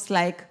zones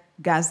like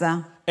Gaza.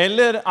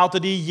 Eller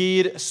at de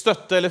gir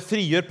støtte eller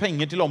frigjør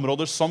penger til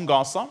områder som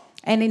Gaza.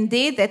 And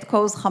indeed, that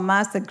caused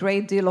Hamas a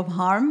great deal of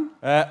harm.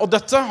 Og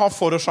dette har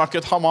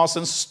forårsaket Hamas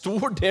en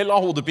stor del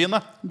av hodepine.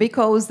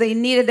 Because they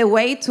needed a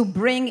way to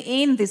bring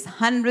in these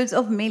hundreds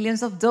of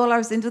millions of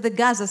dollars into the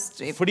Gaza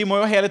Strip. For de må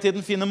jo hele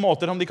tiden finne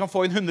måter om de kan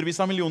få inn hundrevis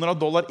av millioner av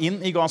dollar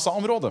inn i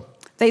Gaza-området.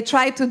 They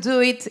tried to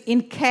do it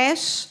in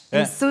cash,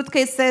 in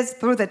suitcases,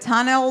 through the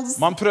tunnels.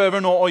 Man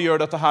prøver nå å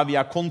gjøre dette her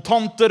via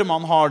kontanter,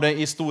 man har det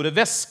i store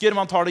vesker,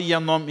 man tar det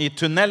gjennom i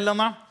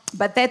tunnelene.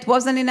 But that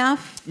wasn't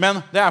enough.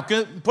 Men det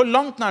ikke på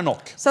langt nær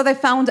nok. So they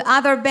found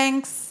other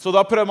banks. Så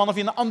da prøver man å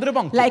finne andre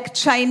banker. Like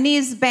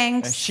Chinese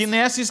banks.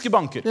 Kinesiske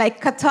banker.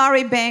 Like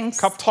Qatari banks.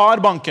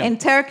 Qatar-banken. And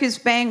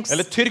Turkish banks.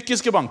 Eller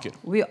tyrkiske banker.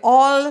 We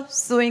all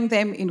suing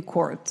them in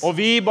court. Og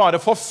vi bare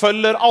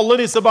forfølger alle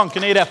disse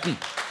bankene i retten.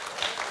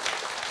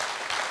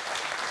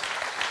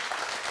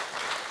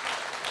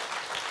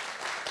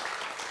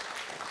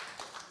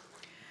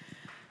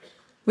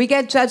 We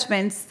get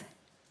judgments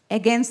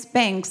against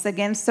banks,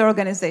 against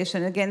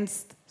organizations,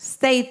 against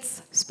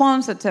states,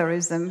 sponsor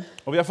terrorism.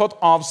 Og vi har fått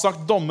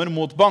avsagt dommer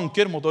mot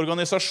banker, mot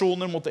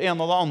organisasjoner, mot det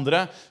ene og det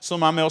andre,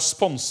 som med og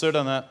sponser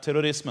denne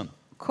terrorismen.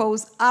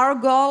 Because our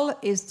goal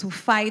is to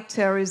fight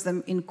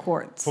terrorism in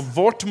court. For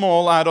vårt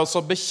mål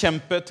også å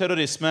bekjempe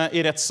terrorisme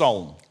i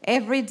rettssalen.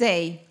 Every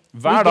day,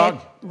 Hver dag.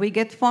 we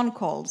get phone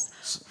calls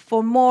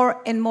for more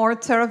and more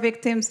terror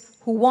victims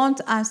who want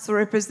us to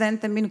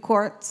represent them in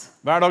court.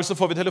 Hver dag så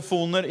får vi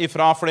telefoner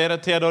fra flere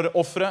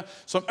terroroffere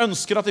som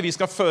ønsker at vi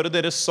skal føre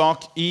deres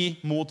sak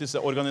mot disse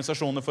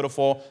organisasjonene for å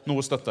få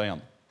noe støtte igjen.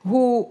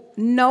 Who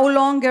no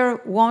longer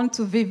want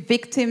to be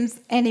victims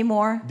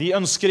anymore. De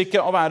ønsker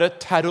ikke å være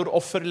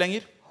terroroffer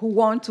lenger. Who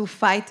want to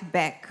fight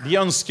back. De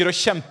ønsker å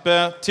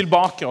kjempe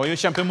tilbake og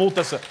kjempe mot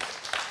disse.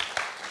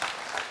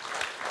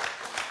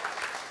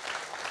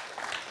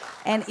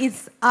 And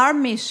it's our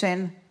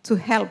mission to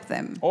help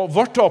them. Og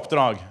vårt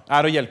oppdrag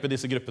å hjelpe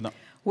disse gruppene.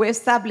 We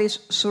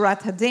established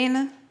Shurat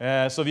Hadin.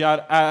 Så vi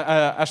har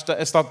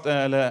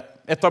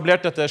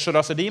etablert dette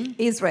Shurat Hadin,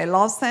 Israel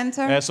Law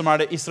Center. Som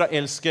det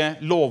israelske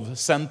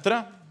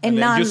lovsenteret, A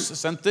eller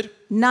jussenter.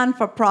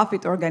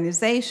 Non-for-profit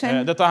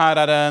organization. Dette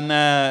her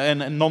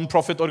en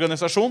non-profit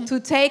organisasjon. To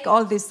take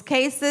all these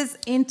cases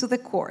into the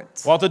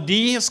court. Og at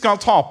de skal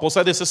ta på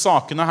seg disse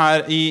sakene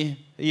her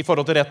i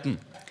forhold til retten.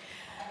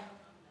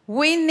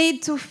 We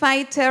need to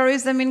fight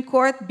terrorism in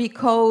court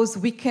because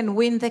we can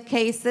win the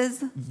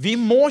cases. Vi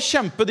må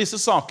kjempe disse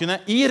sakene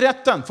i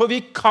retten, for vi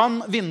kan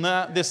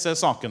vinne disse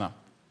sakene.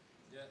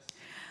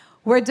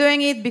 We're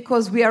doing it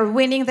because we are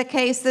winning the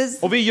cases.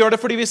 Og vi gjør det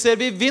fordi vi ser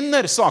vi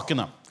vinner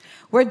sakene.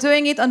 We're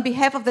doing it on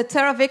behalf of the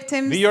terror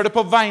victims. Vi gjør det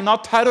på vegne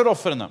av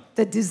terrorofrene.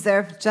 That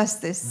deserve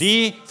justice.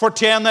 De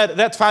fortjener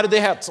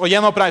rettferdighet og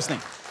gjenoppreisning.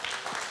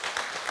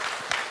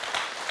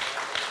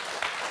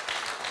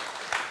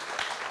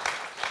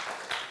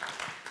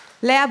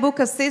 Leah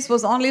Bukassis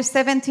was only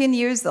 17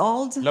 years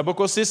old. La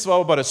Bukassis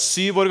var bare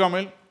 7 år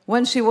gammel.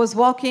 When she was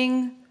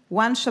walking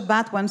one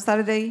Shabbat, one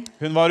Saturday.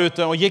 Hun var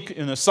ute og gikk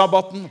under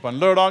sabbaten på en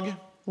lørdag.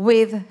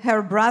 With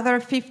her brother,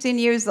 15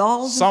 years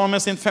old. Sammen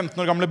med sin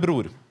 15 år gamle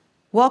bror.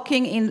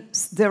 Walking in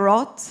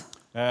Sderot.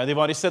 De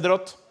var i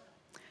Sderot.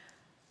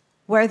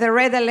 Where the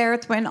red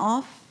alert went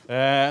off.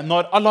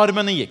 Når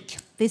alarmene gikk.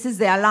 This is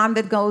the alarm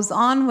that goes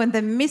on when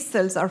the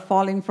missiles are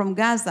falling from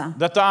Gaza.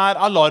 Dette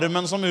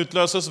alarmen som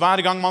utløses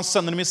hver gang man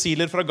sender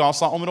missiler fra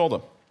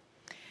Gaza-området.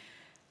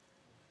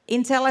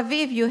 In Tel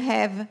Aviv you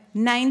have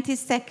 90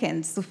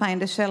 seconds to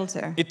find a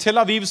shelter. I Tel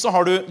Aviv så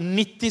har du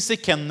 90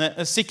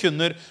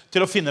 sekunder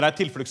til å finne deg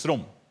et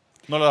tilfluktsrom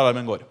når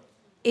alarmen går.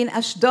 In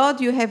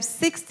Ashdod you have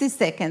 60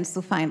 seconds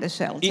to find a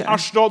shelter. I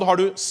Ashdod har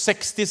du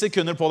 60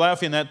 sekunder på deg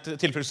å finne et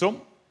tilfluktsrom.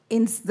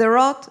 In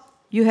Sderot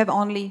you have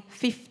only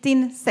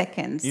 15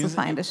 seconds to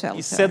find a shelter.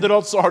 I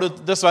Sderot så har du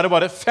dessverre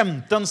bare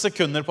 15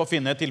 sekunder på å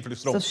finne et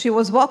tilfluktsrom. So she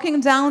was walking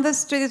down the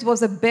street. It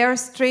was a bare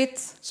street.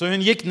 Så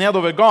hun gikk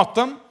nedover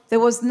gaten. There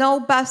was no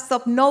bus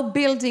stop, no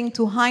building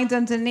to hide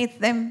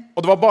underneath them.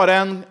 Og det var bare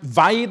en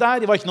vei der.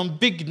 Det var ikke noen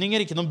bygninger,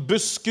 ikke noen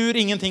busskur,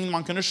 ingenting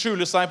man kunne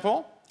skjule seg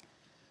på.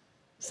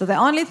 So the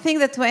only thing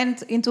that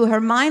went into her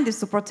mind is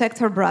to protect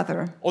her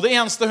brother. Og det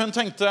eneste hun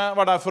tenkte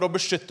var der for å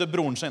beskytte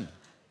broren sin.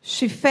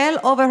 She fell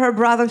over her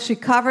brother, she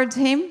covered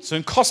him. Så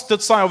hun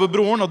kastet seg over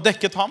broren og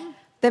dekket ham.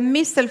 The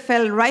missile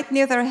fell right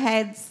near their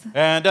heads.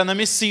 Denne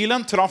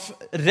missilen traff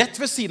rett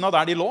ved siden av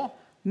der de lå.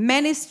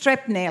 Many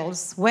strap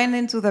nails went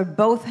into their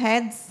both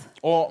heads.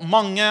 Og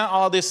mange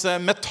av disse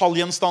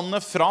metallgjenstandene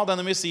fra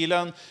denne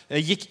missilen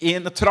gikk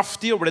inn, traff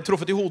de og ble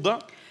truffet i hodet.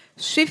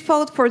 She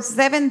fought for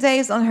 7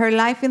 days on her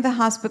life in the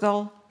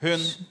hospital. Hun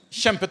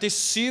kjempet i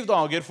 7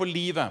 dager for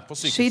livet på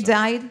She sykehuset,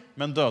 died.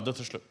 men døde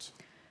til slutt.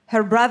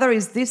 Her brother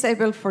is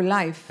disabled for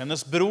life.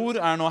 Hennes bror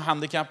nå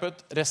handikappet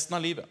resten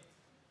av livet.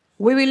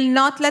 We will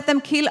not let them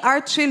kill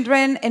our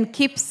children and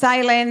keep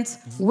silent.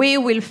 We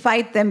will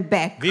fight them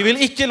back. Vi vil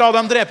ikke la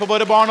dem drepe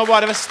våre barn og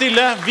bare være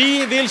stille.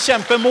 Vi vil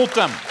kjempe mot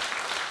dem.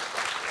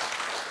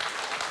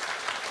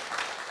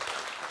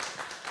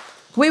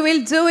 We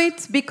will do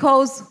it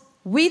because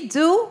we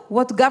do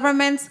what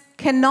governments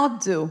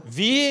cannot do.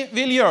 Vi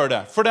vil gjøre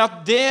det, for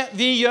det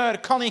vi gjør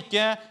kan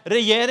ikke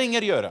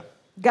regjeringer gjøre.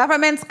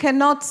 Governments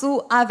cannot sue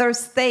other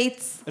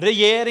states.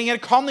 Regjeringer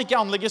kan ikke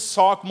anlegge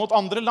sak mot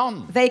andre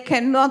land. They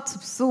cannot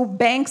sue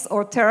banks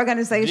or terror De kan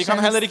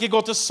organizations. heller ikke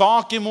gå til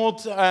sak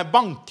imot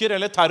banker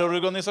eller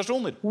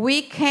terrororganisasjoner.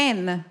 We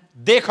can.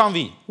 Det kan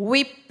vi.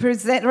 We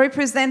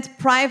represent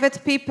private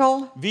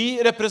people Vi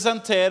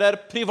representerer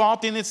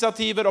private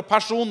initiativer og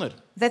personer,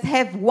 that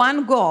have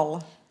one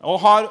goal, og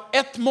har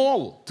ett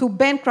mål: to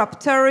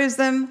bankrupt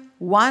terrorism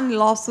one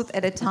lawsuit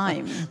at a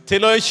time.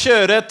 til å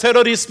kjøre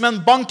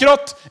terrorismen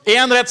bankrott,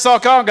 en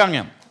rettssak av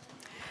gangen.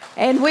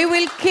 And we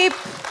will keep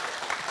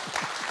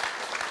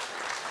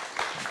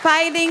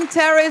fighting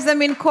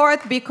terrorism in court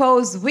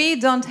because we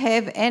don't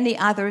have any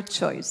other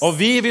choice. Og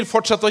vi vil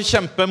fortsette å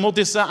kjempe mot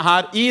disse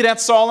her i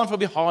rettssalen, for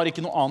vi har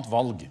ikke noe annet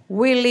valg.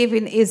 We live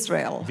in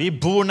Israel. Vi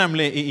bor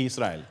nemlig i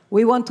Israel.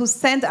 We want to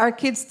send our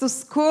kids to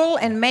school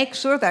and make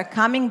sure they're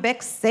coming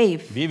back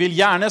safe. Vi vil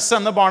gjerne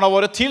sende barna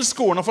våre til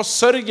skolen og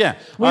sørge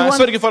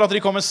for at de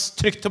kommer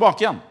trygt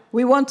tilbake igjen.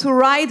 We want to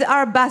ride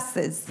our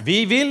buses.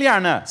 Vi vil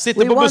gjerne sitte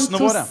We på want bussene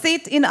to våre.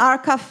 sit in our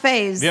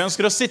cafes. Vi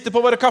ønsker å sitte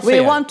på våre We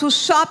kaféer. want to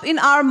shop in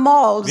our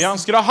malls. Vi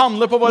ønsker å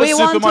handle på våre We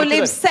want to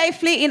live supermarkeder.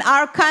 safely in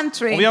our Og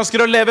country. vi ønsker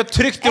å leve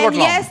trygt i vårt And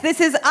yes, land. this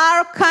is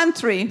our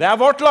country. Det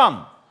vårt land.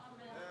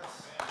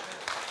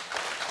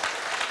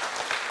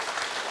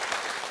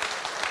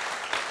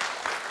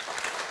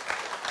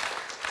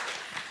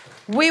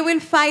 We will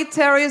fight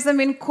terrorism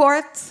in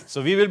court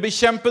Så vi vil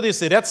bekjempe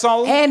disse i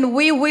rettssalen, and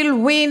we will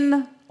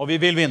win og vi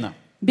vil vinne.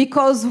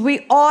 because we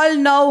all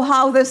know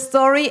how the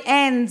story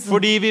ends.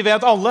 Fordi vi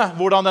vet alle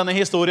hvordan denne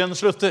historien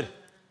slutter.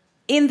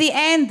 In the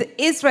end,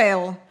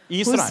 Israel,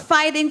 Israel. who's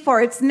fighting for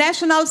its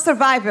national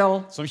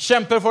survival, Som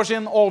kjemper for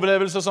sin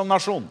overlevelse som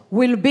nasjon.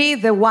 will be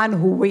the one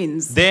who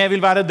wins. Det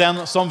vil være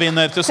den som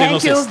vinner til syvende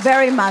og Thank you sist.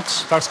 very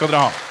much. Takk skal dere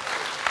ha.